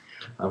because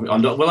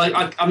I'm not.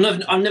 Well,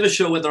 I'm never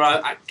sure whether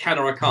I can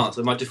or I can't.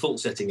 So my default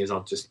setting is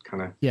I'll just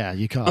kind of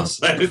you can't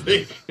say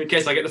anything in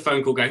case I get the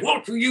phone call going,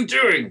 "What are you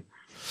doing?"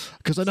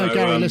 Because I know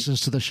Gary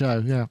listens to the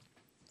show. Yeah,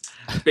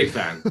 big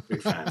fan.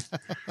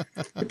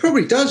 He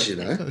probably does. He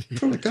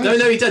probably does.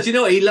 No, he does. You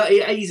know what?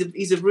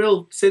 He's a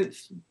real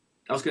synth.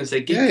 I was going to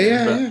say geek.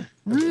 Yeah.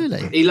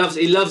 Really? He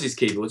loves his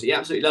keyboards. He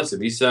absolutely loves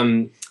them. He's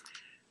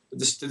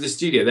the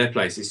studio, their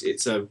place.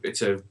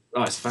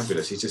 It's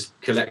fabulous. He just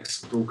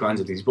collects all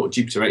kinds of things. He bought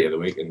Jupiter 8 the other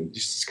week, and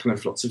just kind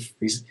of lots of.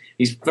 He's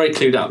very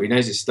clued up. He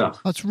knows his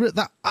stuff. That's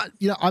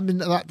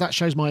that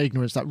shows my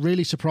ignorance. That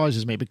really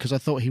surprises me because I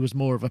thought he was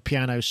more of a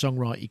piano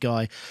songwriting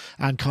guy,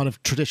 and kind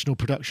of traditional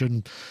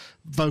production,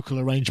 vocal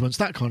arrangements,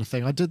 that kind of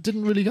thing. I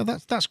didn't really go.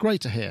 That's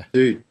great to hear,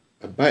 dude.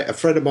 A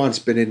friend of mine's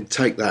been in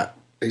Take That.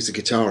 He's a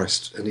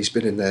guitarist, and he's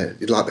been in there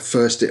like the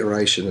first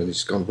iteration, and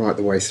he's gone right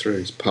the way through.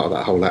 He's part of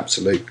that whole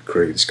Absolute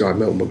crew. This guy,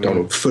 Milton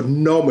McDonald,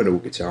 phenomenal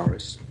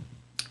guitarist.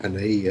 And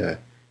he, in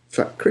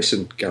fact, Chris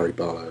and Gary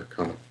Barlow are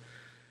kind of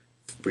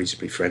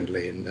reasonably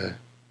friendly, and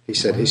he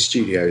said his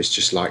studio is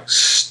just like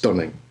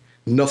stunning.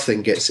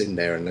 Nothing gets in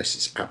there unless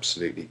it's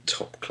absolutely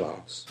top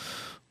class.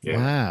 Yeah,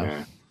 wow.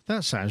 Yeah.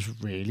 That sounds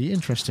really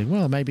interesting.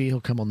 Well, maybe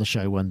he'll come on the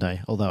show one day,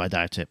 although I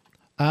doubt it.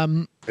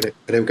 And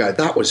he'll go,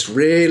 that was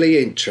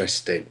really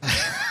interesting.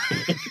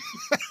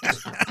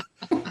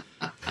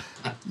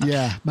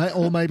 Yeah,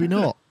 or maybe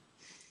not.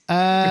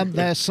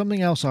 There's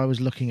something else I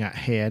was looking at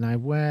here. Now,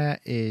 where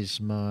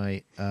is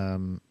my...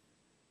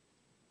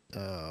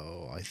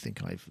 I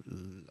think I've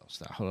lost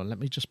that. Hold on, let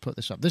me just put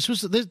this up. This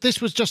was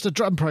just a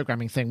drum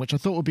programming thing, which I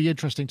thought would be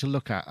interesting to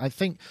look at. I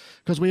think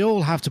because we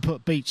all have to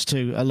put beats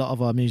to a lot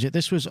of our music.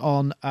 This was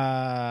on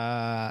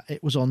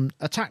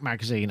Attack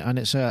Magazine, and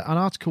it's an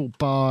article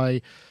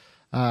by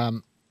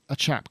a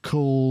chap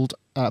called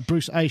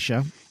Bruce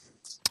Asher.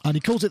 And he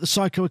calls it the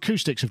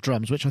psychoacoustics of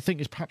drums, which I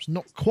think is perhaps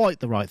not quite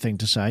the right thing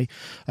to say,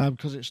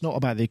 because it's not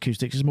about the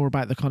acoustics. It's more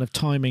about the kind of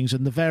timings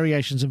and the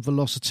variations in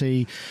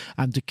velocity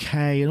and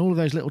decay and all of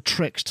those little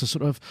tricks to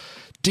sort of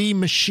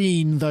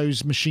de-machine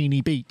those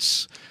machiney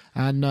beats.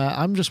 And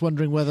I'm just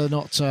wondering whether or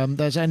not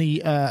there's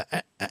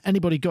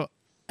anybody got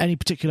any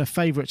particular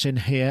favourites in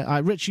here.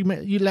 Rich,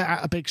 you let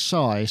out a big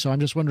sigh, so I'm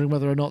just wondering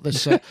whether or not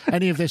this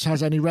any of this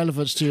has any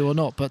relevance to you or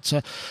not. But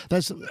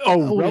there's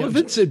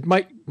relevance.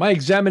 My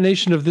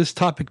examination of this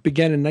topic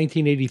began in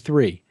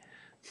 1983.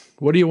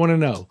 What do you want to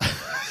know?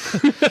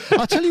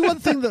 I'll tell you one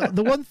thing.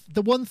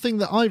 The one thing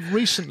that I've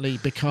recently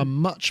become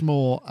much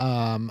more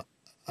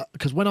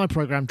because when I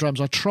program drums,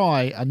 I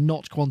try and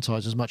not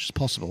quantize as much as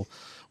possible,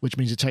 which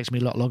means it takes me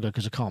a lot longer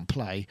because I can't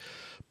play.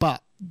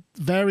 But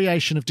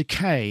variation of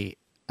decay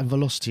and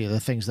velocity are the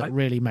things that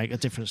really make a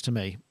difference to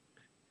me.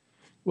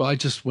 Well, I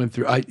just went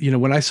through,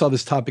 when I saw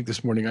this topic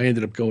this morning, I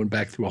ended up going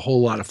back through a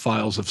whole lot of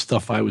files of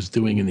stuff I was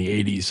doing in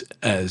the 80s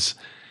as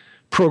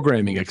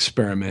programming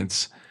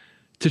experiments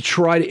to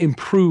try to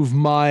improve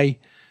my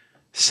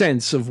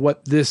sense of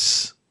what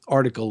this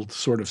article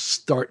sort of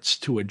starts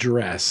to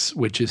address,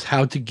 which is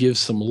how to give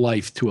some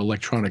life to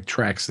electronic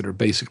tracks that are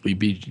basically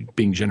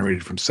being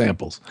generated from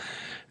samples.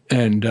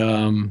 And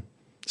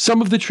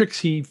some of the tricks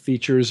he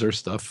features are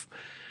stuff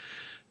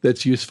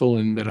that's useful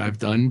and that I've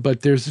done,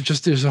 but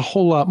there's a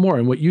whole lot more.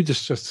 And what you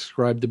just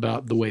described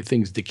about the way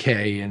things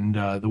decay and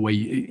the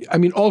way,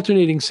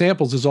 alternating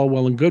samples is all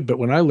well and good, but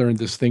when I learned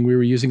this thing, we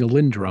were using a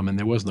Lindrum and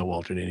there was no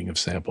alternating of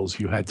samples.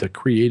 You had to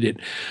create it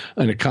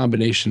in a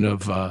combination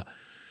of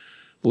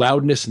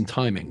loudness and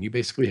timing. You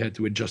basically had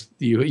to adjust.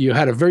 You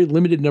had a very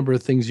limited number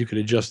of things you could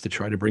adjust to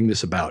try to bring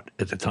this about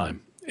at the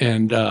time.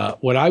 And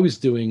what I was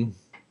doing,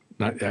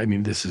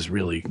 this is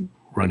really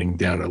running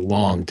down a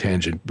long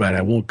tangent, but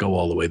I won't go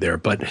all the way there.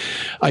 But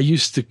I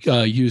used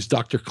to use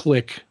Dr.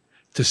 Click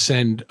to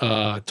send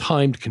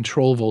timed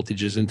control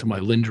voltages into my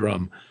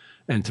Lindrum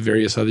and to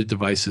various other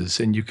devices,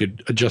 and you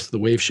could adjust the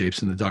wave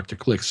shapes in the Dr.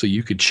 Click, so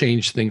you could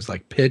change things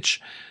like pitch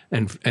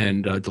and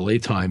delay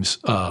times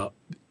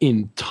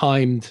in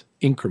timed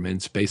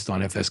increments based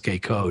on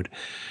FSK code.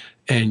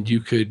 and you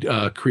could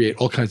create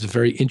all kinds of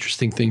very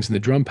interesting things in the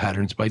drum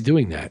patterns by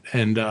doing that.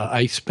 And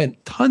I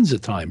spent tons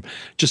of time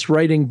just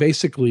writing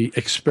basically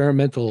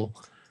experimental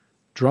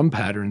drum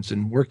patterns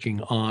and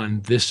working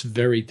on this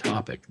very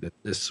topic that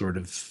this sort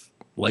of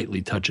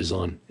lightly touches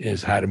on,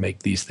 is how to make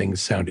these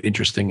things sound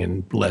interesting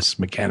and less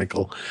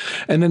mechanical.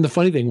 And then the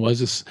funny thing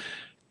is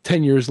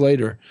 10 years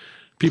later,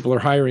 people are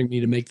hiring me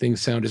to make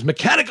things sound as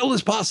mechanical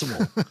as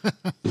possible.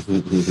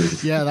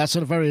 Yeah, that's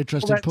a very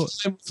interesting point.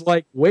 It was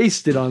like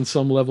wasted on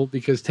some level,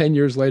 because 10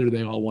 years later,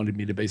 they all wanted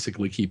me to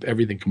basically keep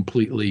everything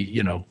completely,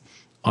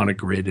 on a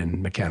grid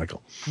and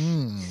mechanical.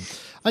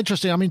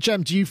 Interesting. I mean,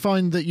 Jem, do you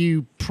find that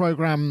you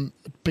program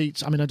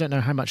beats? I mean, I don't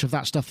know how much of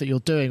that stuff that you're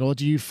doing, or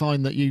do you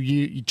find that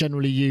you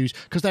generally use,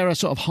 because there are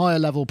sort of higher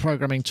level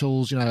programming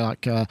tools,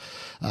 like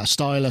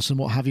Stylus and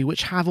what have you,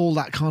 which have all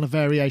that kind of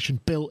variation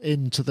built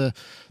into the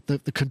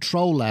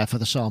control layer for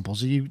the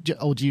samples.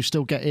 Or do you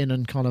still get in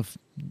and kind of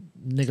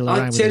niggle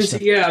around with this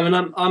stuff? Yeah. I mean,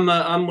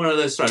 I'm one of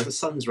those. Sorry, the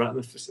sun's right.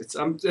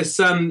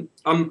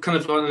 I'm kind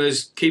of one of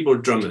those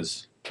keyboard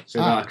drummers.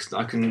 So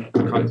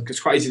it's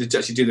quite easy to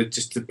actually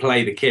just to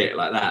play the kit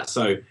like that.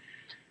 So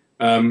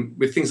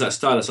with things like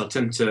Stylus, I'll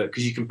tend to,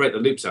 because you can break the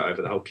loops out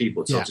over the whole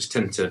keyboard, so I'll just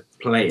tend to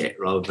play it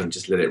rather than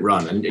just let it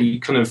run. And you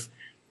kind of,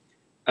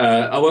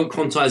 I won't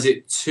quantize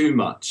it too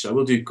much. I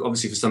will do,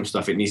 obviously for some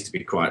stuff it needs to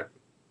be quite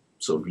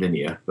sort of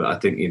linear, but I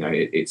think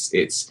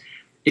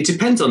it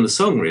depends on the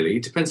song really.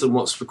 It depends on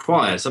what's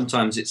required.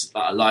 Sometimes it's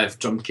a live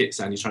drum kit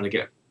sound you're trying to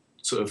get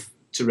sort of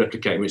to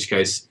replicate, in which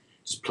case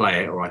just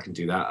play it, or I can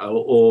do that,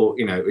 or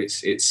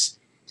it's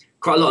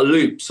quite a lot of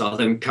loops I'll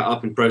then cut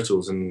up in Pro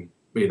Tools and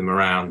move them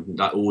around,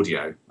 like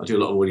audio. I do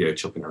a lot of audio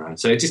chopping around,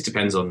 so it just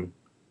depends on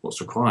what's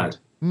required.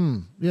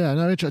 Yeah,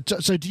 no, interesting.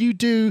 So do you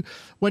do,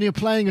 when you're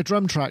playing a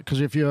drum track,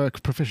 because if you're a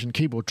proficient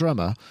keyboard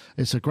drummer,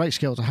 it's a great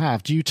skill to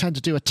have, do you tend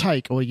to do a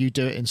take, or you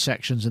do it in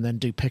sections and then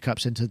do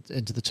pickups into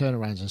the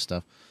turnarounds and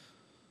stuff?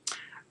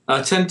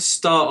 I tend to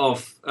start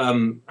off.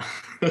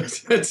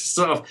 It's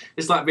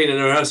like being in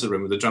a rehearsal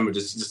room with the drummer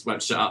just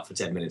won't shut up for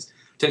 10 minutes.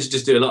 I tend to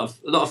just do a lot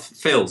of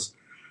fills,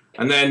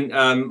 and then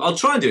I'll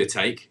try and do a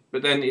take.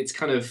 But then it's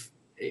kind of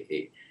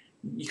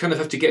you kind of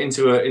have to get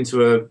into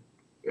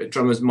a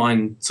drummer's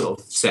mind sort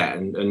of set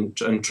and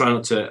try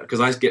not to, because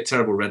I get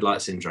terrible red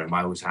light syndrome.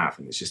 I always have,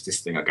 and it's just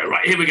this thing. I go,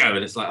 right, here we go,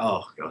 and it's like,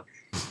 oh god.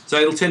 So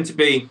it'll tend to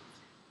be.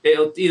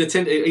 I'll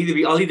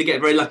either get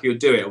very lucky or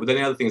do it. But then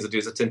the other things I do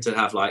is I tend to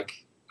have like,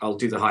 I'll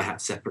do the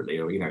hi-hat separately,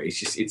 or it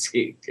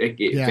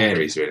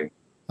varies really.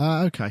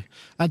 Okay.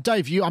 And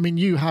Dave,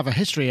 you have a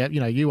history.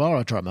 You are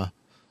a drummer,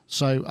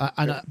 so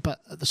but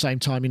at the same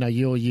time,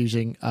 you're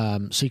using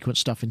sequence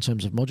stuff in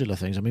terms of modular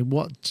things. I mean,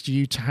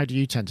 how do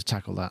you tend to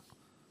tackle that?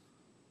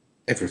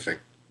 Everything.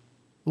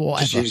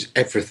 Whatever. Just use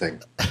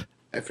everything.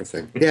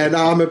 Everything. Yeah.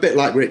 No, I'm a bit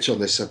like Rich on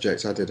this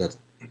subject. I did a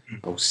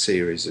whole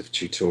series of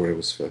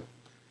tutorials for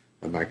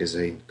a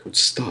magazine called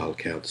Style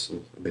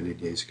Council a million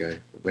years ago.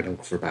 It went on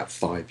for about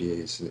 5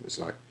 years, and it was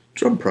like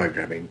drum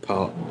programming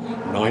part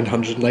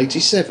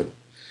 987.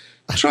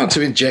 Trying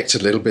to inject a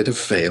little bit of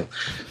feel.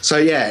 So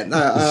yeah,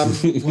 no,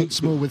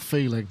 once more with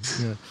feeling.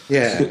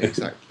 Yeah,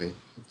 exactly.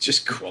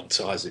 Just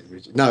quantize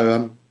it.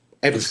 No,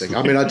 everything.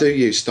 I mean, I do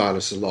use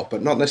Stylus a lot,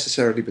 but not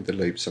necessarily with the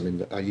loops. I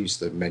mean, I use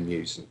the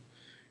menus and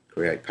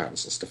create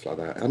patterns and stuff like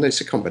that. And it's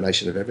a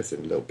combination of everything.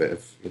 A little bit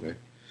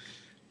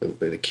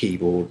of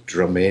keyboard,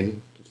 drum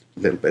in, a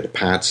little bit of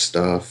pad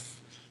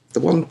stuff. The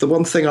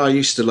one thing I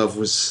used to love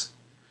was,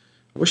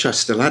 I wish I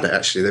still had it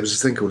actually, there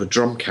was a thing called a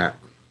Drumcat,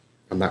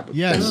 and that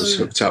thing was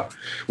hooked up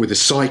with a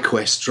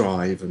SideQuest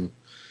drive and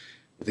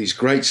these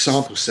great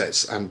sample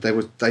sets, and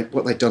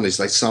what they'd done is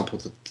they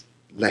sampled the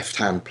left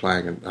hand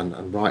playing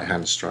and right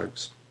hand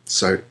strokes.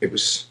 So it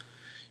was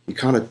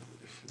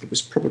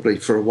probably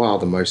for a while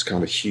the most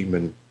kind of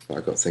human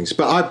I got things.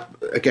 But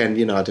I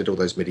did all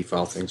those MIDI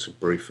file things with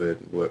Bruford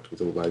and worked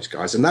with all those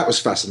guys, and that was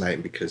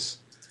fascinating because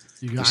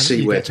you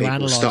see where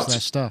people start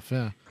their stuff.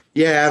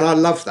 Yeah, and I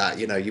love that.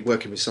 You're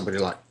working with somebody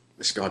like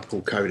this guy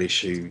Paul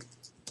Kodish, who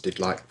did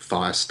like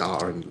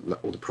Firestarter and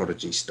all the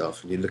Prodigy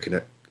stuff, and you're looking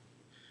at,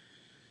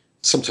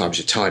 sometimes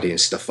you're tidying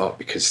stuff up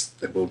because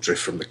they will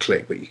drift from the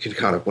click, but you can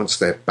kind of, once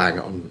they're bang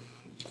on,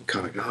 you can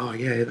kind of go, oh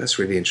yeah, that's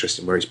really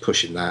interesting where he's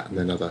pushing that. And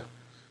then other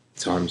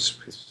times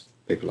with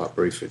people like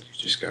Bruford, you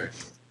just go,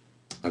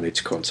 I need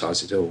to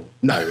quantize it all.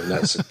 No, and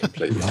that's a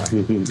complete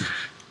lie.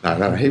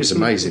 No, he was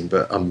amazing,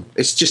 but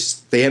it's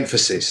just the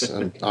emphasis,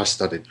 and I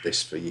studied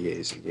this for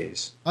years and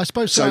years. I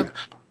suppose so.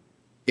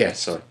 Yeah,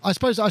 sorry. I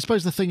suppose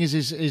the thing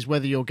is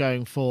whether you're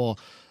going for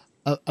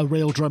a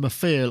real drummer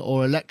feel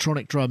or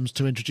electronic drums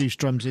to introduce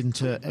drums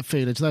into a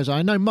feel into those.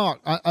 I know, Mark,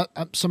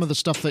 some of the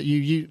stuff that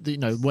you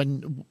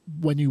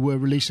when you were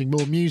releasing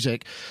more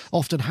music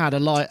often had a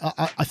live.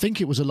 I think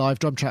it was a live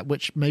drum track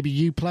which maybe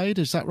you played.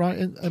 Is that right?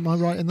 Am I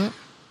right in that?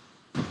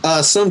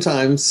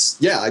 Sometimes,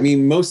 yeah. I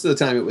mean, most of the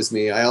time it was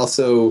me. I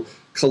also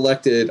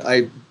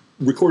I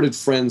recorded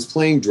friends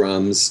playing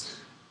drums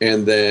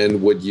and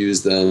then would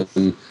use them.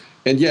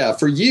 And yeah,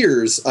 for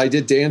years I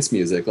did dance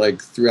music,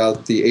 like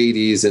throughout the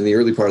 80s and the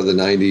early part of the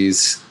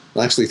 90s,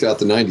 actually throughout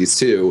the 90s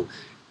too.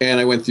 And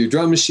I went through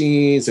drum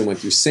machines and went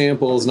through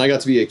samples, and I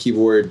got to be a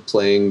keyboard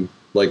playing,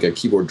 like a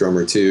keyboard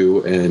drummer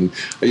too. And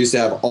I used to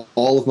have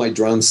all of my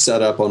drums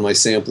set up on my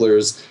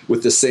samplers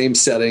with the same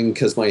setting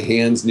because my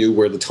hands knew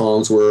where the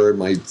toms were,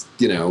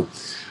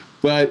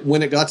 But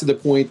when it got to the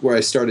point where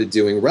I started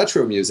doing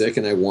retro music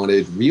and I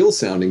wanted real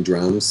sounding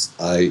drums,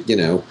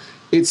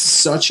 it's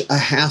such a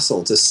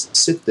hassle to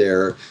sit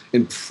there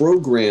and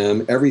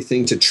program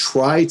everything to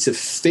try to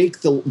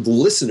fake the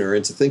listener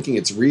into thinking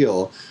it's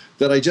real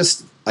that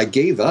I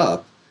gave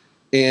up.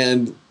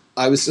 And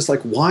I was just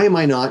like, why am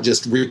I not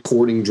just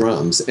recording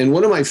drums? And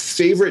one of my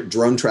favorite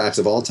drum tracks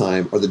of all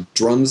time are the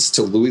drums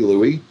to Louie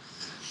Louie,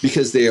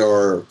 because they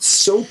are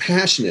so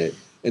passionate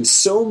and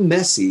so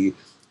messy,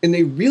 and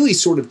they really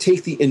sort of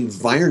take the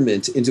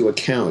environment into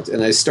account.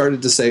 And I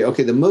started to say,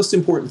 okay, the most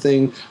important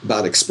thing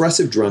about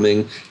expressive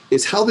drumming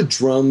is how the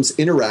drums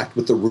interact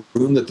with the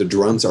room that the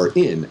drums are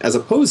in, as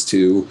opposed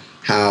to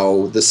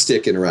how the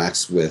stick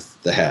interacts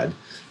with the head.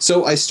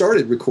 So I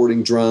started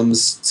recording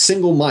drums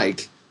single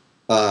mic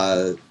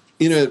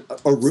in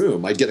a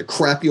room. I'd get a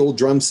crappy old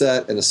drum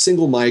set and a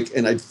single mic,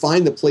 and I'd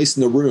find the place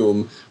in the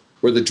room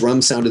where the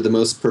drum sounded the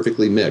most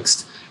perfectly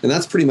mixed. And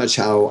that's pretty much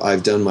how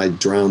I've done my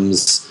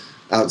drums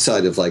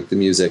outside of like the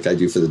music I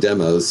do for the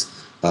demos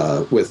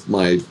with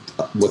my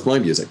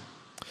music.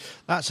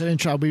 That's an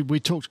intro. We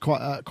talked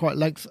quite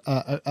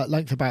at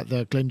length about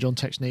the Glyn John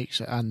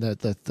techniques and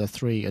the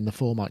 3 and the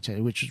 4 mic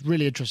technique, which is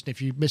really interesting.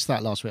 If you missed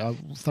that last week, I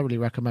thoroughly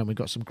recommend. We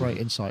got some great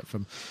insight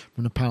from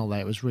the panel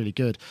there. It was really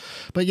good.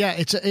 But yeah,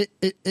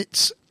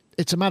 it's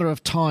a matter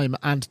of time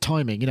and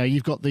timing.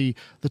 You've got the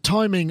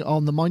timing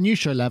on the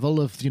minutiae level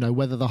of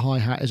whether the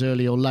hi-hat is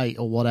early or late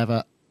or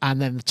whatever, and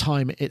then the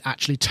time it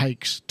actually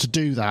takes to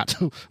do that,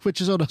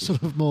 which is on a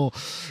sort of more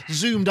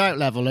zoomed out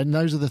level. And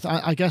those are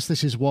I guess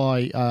this is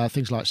why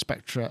things like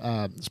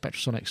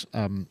Spectrasonics.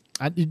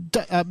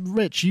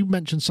 Rich, you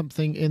mentioned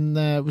something in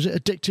there. Was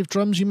it Addictive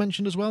Drums you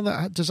mentioned as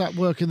well? Does that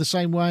work in the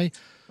same way?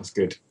 That's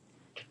good.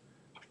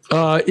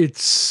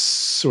 It's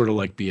sort of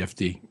like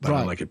BFD, but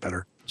I like it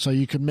better. So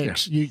you can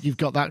mix. Yeah. You've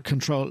got that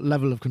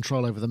level of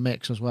control over the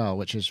mix as well,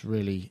 which is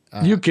really.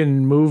 You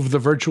can move the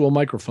virtual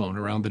microphone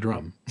around the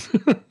drum.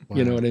 Wow.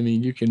 You know what I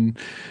mean? You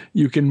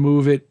can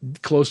move it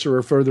closer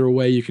or further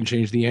away. You can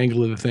change the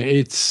angle of the thing.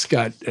 It's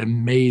got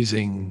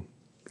amazing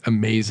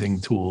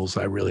tools.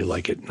 I really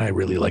like it, and I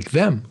really like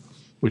them,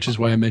 which is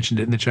why I mentioned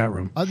it in the chat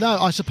room. No,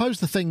 I suppose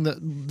the thing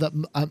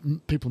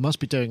that people must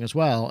be doing as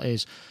well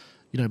is.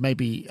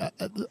 Maybe,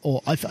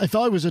 or if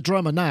I was a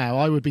drummer now,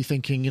 I would be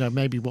thinking,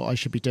 maybe what I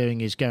should be doing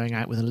is going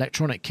out with an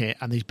electronic kit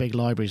and these big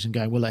libraries and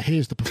going, well,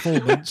 here's the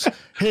performance,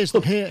 here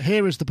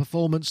is the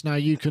performance. Now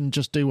you can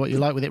just do what you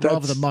like with it,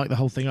 rather than mic the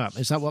whole thing up.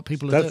 Is that what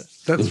people are doing?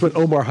 That's what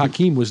Omar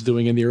Hakim was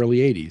doing in the early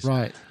 '80s.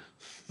 Right.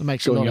 That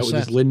makes a lot of sense. Going out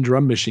with his Lynn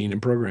drum machine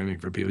and programming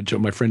for people.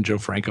 My friend Joe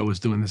Franco was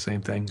doing the same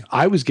thing.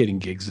 I was getting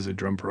gigs as a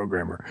drum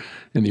programmer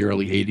in the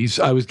early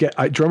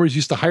 '80s. Drummers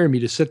used to hire me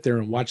to sit there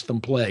and watch them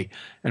play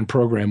and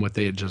program what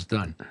they had just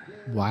done.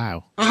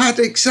 Wow. I had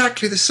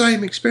exactly the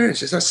same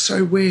experiences. That's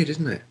so weird,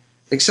 isn't it?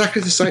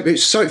 Exactly the same.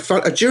 It's so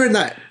fun. During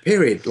that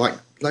period, like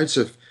loads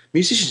of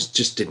musicians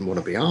just didn't want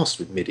to be asked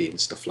with MIDI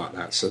and stuff like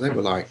that. So they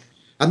were like,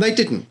 and they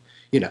didn't.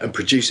 And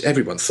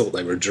everyone thought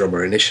they were a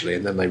drummer initially,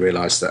 and then they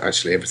realised that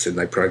actually everything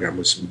they programmed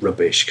was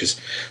rubbish because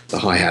the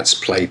hi-hats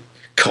played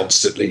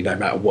constantly no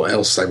matter what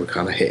else they were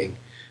kind of hitting.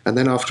 And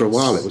then after a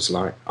while it was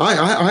like,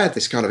 I had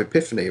this kind of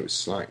epiphany. It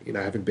was like,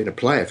 having been a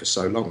player for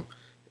so long,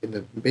 in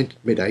the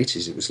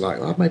mid-80s, it was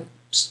like, I made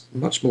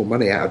much more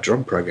money out of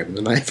drum programming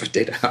than I ever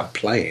did out of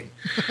playing.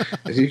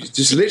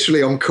 Just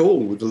literally on call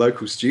with the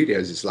local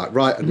studios. It's like,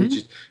 right,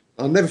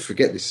 I'll never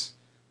forget this.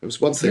 There was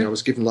one thing I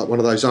was given like one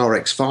of those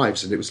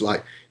RX5s, and it was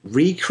like,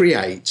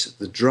 recreate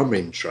the drum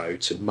intro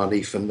to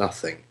Money for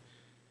Nothing.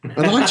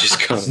 And I just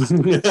can't.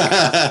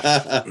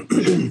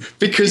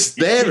 Because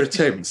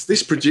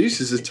this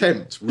producer's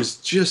attempt was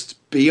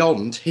just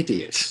beyond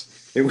hideous.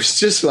 It was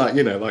just like,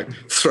 like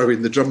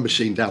throwing the drum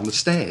machine down the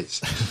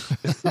stairs.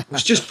 It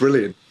was just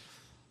brilliant.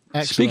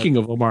 Excellent. Speaking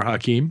of Omar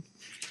Hakim,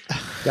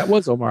 that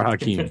was Omar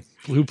Hakim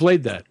who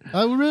played that.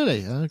 Oh,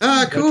 really? Of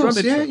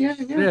course. Yeah.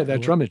 Yeah,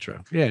 that drum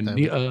intro.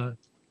 Yeah,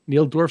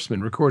 Neil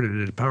Dorfsman recorded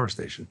it at Power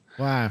Station.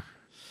 Wow.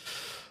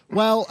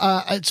 Well,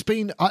 it's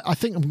been. I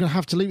think I'm going to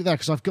have to leave it there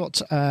because I've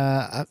got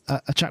a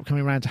chap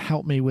coming around to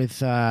help me with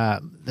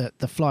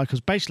the flyer.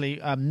 Because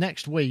basically,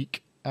 next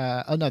week, the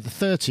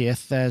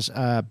 30th, there's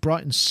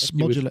Brighton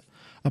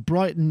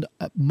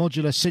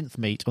Modular Synth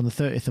Meet on the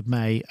 30th of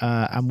May,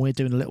 and we're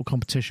doing a little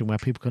competition where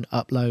people can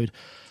upload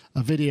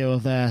a video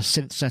of their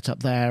synth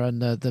setup there,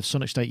 and the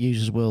Sonic State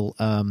users will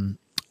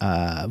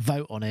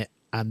vote on it.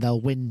 And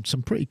they'll win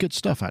some pretty good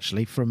stuff,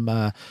 actually, from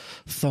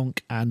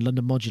Thonk and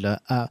London Modular.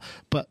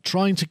 But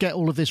trying to get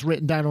all of this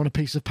written down on a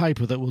piece of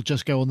paper that will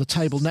just go on the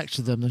table next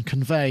to them and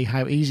convey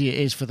how easy it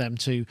is for them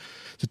to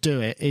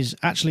do it is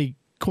actually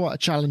quite a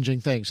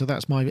challenging thing. So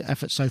that's my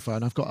effort so far.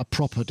 And I've got a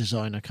proper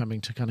designer coming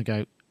to kind of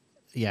go,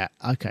 Yeah,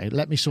 okay.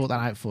 Let me sort that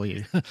out for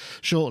you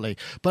shortly.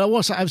 But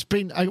I've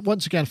been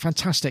once again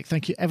fantastic.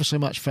 Thank you ever so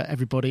much for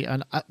everybody.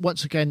 And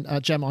once again,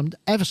 Jem, I'm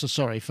ever so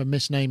sorry for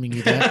misnaming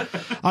you there.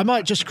 I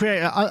might just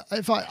create.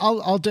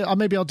 I'll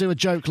do a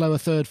joke lower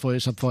third for you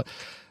at some point.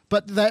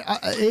 But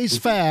it is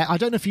fair. I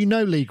don't know if you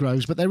know Lee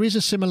Groves, but there is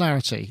a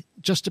similarity.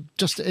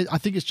 I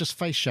think it's just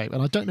face shape,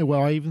 and I don't know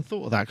where I even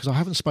thought of that because I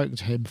haven't spoken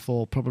to him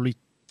for probably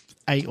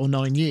 8 or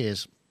 9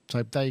 years.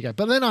 So there you go.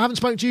 But then I haven't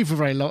spoken to you for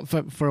very long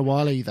for a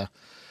while either.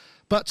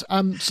 But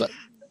so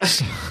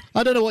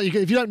I don't know what if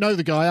you don't know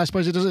the guy. I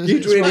suppose it doesn't.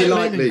 You'd really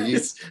like Lee.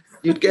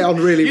 You'd get on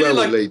really well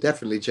with Lee.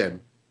 Definitely, Jem.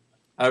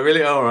 Oh,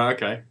 really? Oh, right,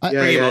 okay.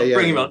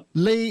 Bring him on.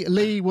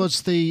 Lee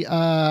was the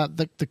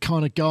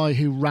kind of guy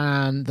who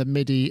ran the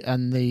MIDI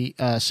and the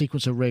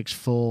sequencer rigs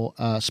for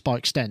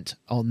Spike Stent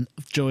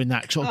during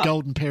that sort of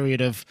golden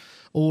period of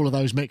all of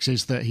those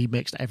mixes that he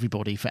mixed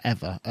everybody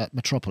forever at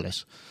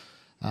Metropolis.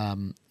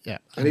 And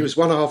he was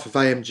one half of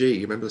AMG.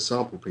 You remember the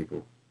Sample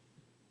People?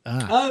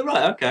 Oh,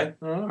 right, okay.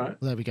 All right.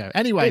 There we go.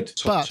 Anyway,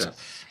 but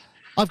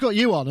I've got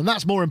you on, and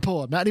that's more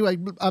important. Anyway,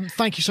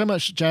 thank you so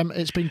much, Jem.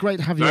 It's been great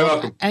to have you on.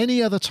 Welcome.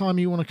 Any other time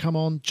you want to come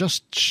on,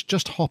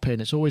 just hop in.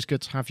 It's always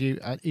good to have you,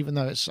 even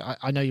though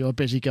I know you're a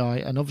busy guy,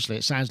 and obviously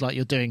it sounds like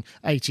you're doing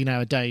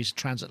 18-hour days,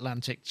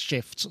 transatlantic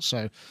shifts.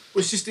 So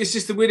it's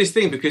just the weirdest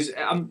thing because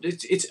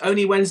it's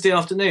only Wednesday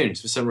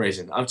afternoons for some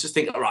reason. I'm just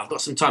thinking, all right, I've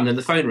got some time, and then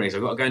the phone rings.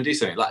 I've got to go and do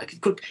something.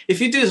 Like,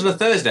 if you do this on a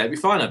Thursday, it'd be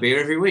fine. I'd be here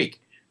every week.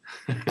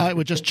 It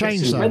would just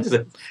change,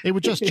 though. It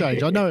would just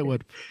change. I know it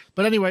would.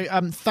 But anyway,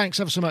 thanks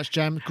ever so much,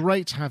 Jem.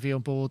 Great to have you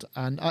on board.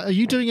 And are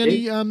you doing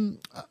any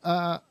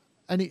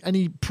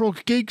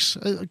prog gigs?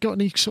 Got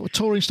any sort of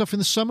touring stuff in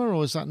the summer,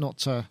 or is that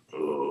not? No.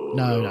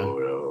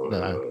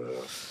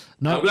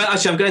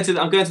 Actually, I'm going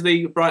to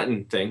the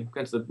Brighton thing. I'm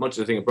going to the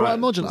modular thing at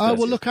Brighton. Modular. Oh,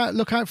 well,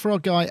 look out for our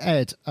guy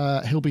Ed.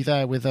 He'll be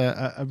there with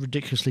a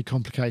ridiculously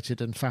complicated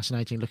and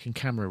fascinating-looking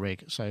camera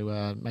rig.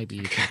 So maybe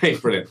you can.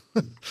 Brilliant.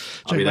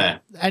 I'll be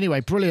there.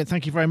 Anyway, brilliant.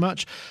 Thank you very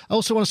much. I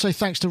also want to say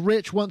thanks to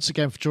Rich once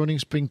again for joining.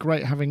 It's been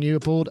great having you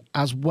aboard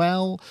as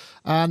well.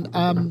 And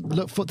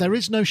there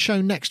is no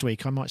show next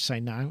week. I might say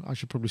now. I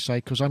should probably say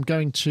because I'm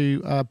going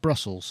to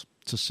Brussels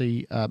to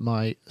see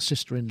my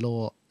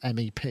sister-in-law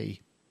MEP.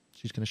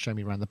 She's going to show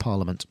me around the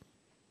Parliament.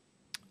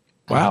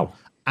 Wow.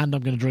 And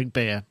I'm going to drink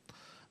beer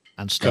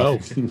and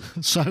stuff. Go.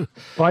 So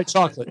buy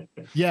chocolate.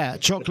 Yeah,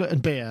 chocolate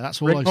and beer. That's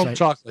what bring I home say.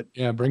 Chocolate.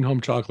 Yeah, bring home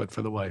chocolate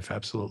for the wife.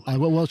 Absolutely.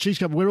 Well, she's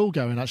going. We're all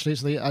going. Actually,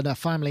 it's a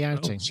family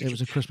outing. It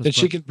was a Christmas. And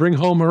she can bring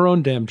home her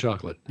own damn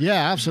chocolate.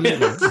 Yeah,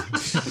 absolutely.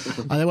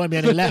 And there won't be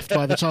any left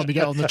by the time we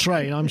get on the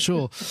train, I'm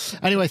sure.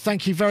 Anyway,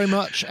 thank you very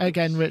much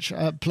again, Rich.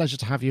 Pleasure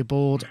to have you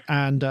aboard,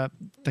 and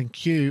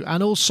thank you.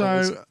 And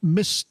also,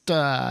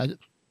 Mr.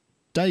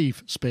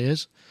 Dave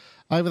Spears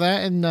over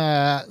there in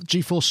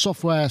GeForce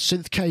Software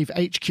Synth Cave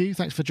HQ.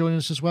 Thanks for joining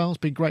us as well. It's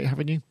been great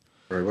having you.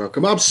 Very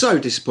welcome. I'm so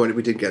disappointed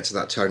we didn't get to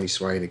that Tony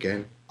Swain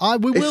again.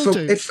 We will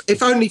do.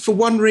 If only for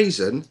one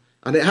reason,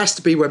 and it has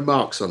to be when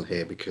Mark's on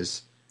here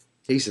because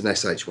he's an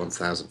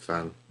SH1000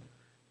 fan.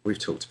 We've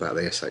talked about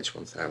the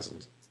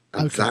SH1000,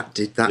 and that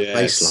did that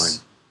bass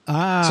line.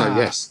 So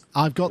yes,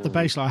 I've got the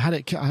bass line. I have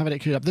it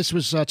queued up. This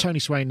was Tony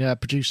Swain,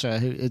 producer.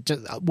 Who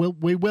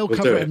we will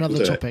cover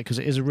another topic because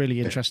it is really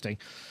interesting.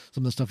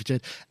 Some of the stuff he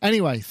did.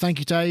 Anyway, thank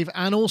you, Dave,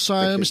 and also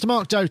Mr.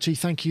 Mark Doty.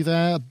 Thank you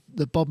there,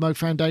 the Bob Moog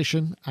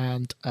Foundation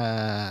and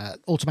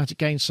Automatic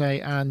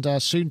Gainsay, and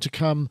soon to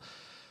come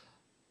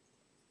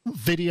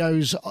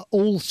videos.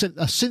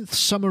 A synth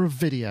summer of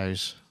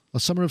videos, a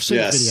summer of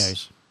synth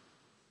videos.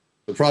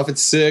 The Prophet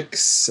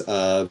 6,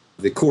 the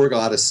Korg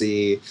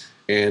Odyssey.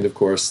 And, of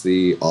course,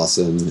 the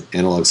awesome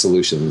Analog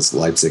Solutions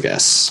Leipzig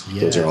S.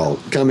 Yeah. Those are all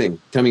coming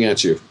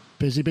at you.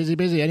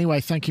 Busy. Anyway,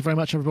 thank you very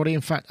much, everybody.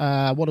 In fact,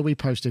 what have we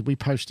posted? We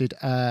posted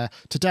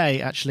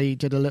today, actually,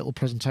 did a little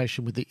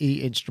presentation with the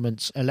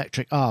E-Instruments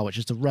Electric R, which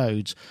is the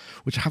Rhodes,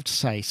 which I have to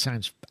say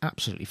sounds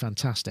absolutely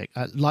fantastic.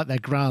 Like their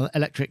Grand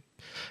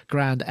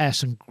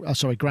S and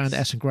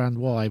Grand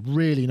Y.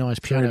 Really nice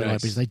piano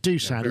libraries. They do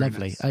sound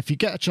lovely. Nice. If you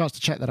get a chance to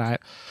check that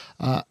out,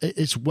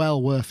 it's well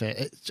worth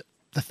it.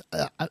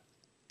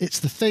 It's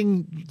the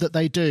thing that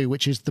they do,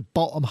 which is the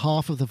bottom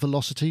half of the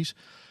velocities.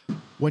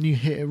 When you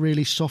hit it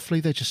really softly,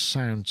 they just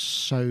sound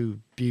so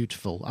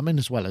beautiful. I mean,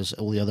 as well as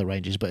all the other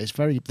ranges, but it's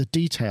the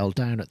detail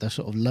down at the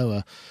sort of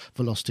lower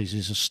velocities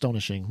is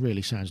astonishing.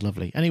 Really sounds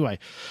lovely. Anyway,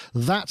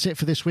 that's it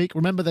for this week.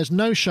 Remember, there's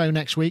no show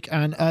next week.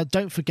 And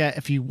don't forget,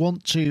 if you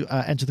want to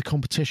enter the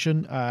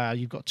competition,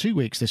 you've got 2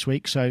 weeks this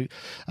week. So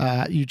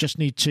you just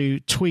need to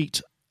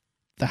tweet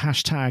the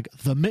hashtag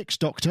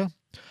 #TheMixDoctor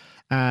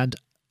and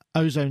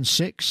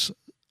Ozone6.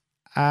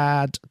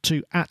 Add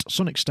to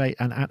 @SonicState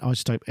and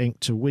 @Isotope Inc.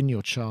 to win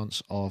your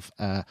chance of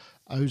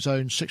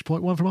Ozone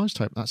 6.1 from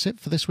Isotope. That's it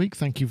for this week.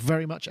 Thank you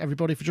very much,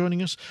 everybody, for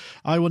joining us.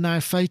 I will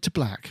now fade to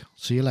black.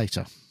 See you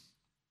later.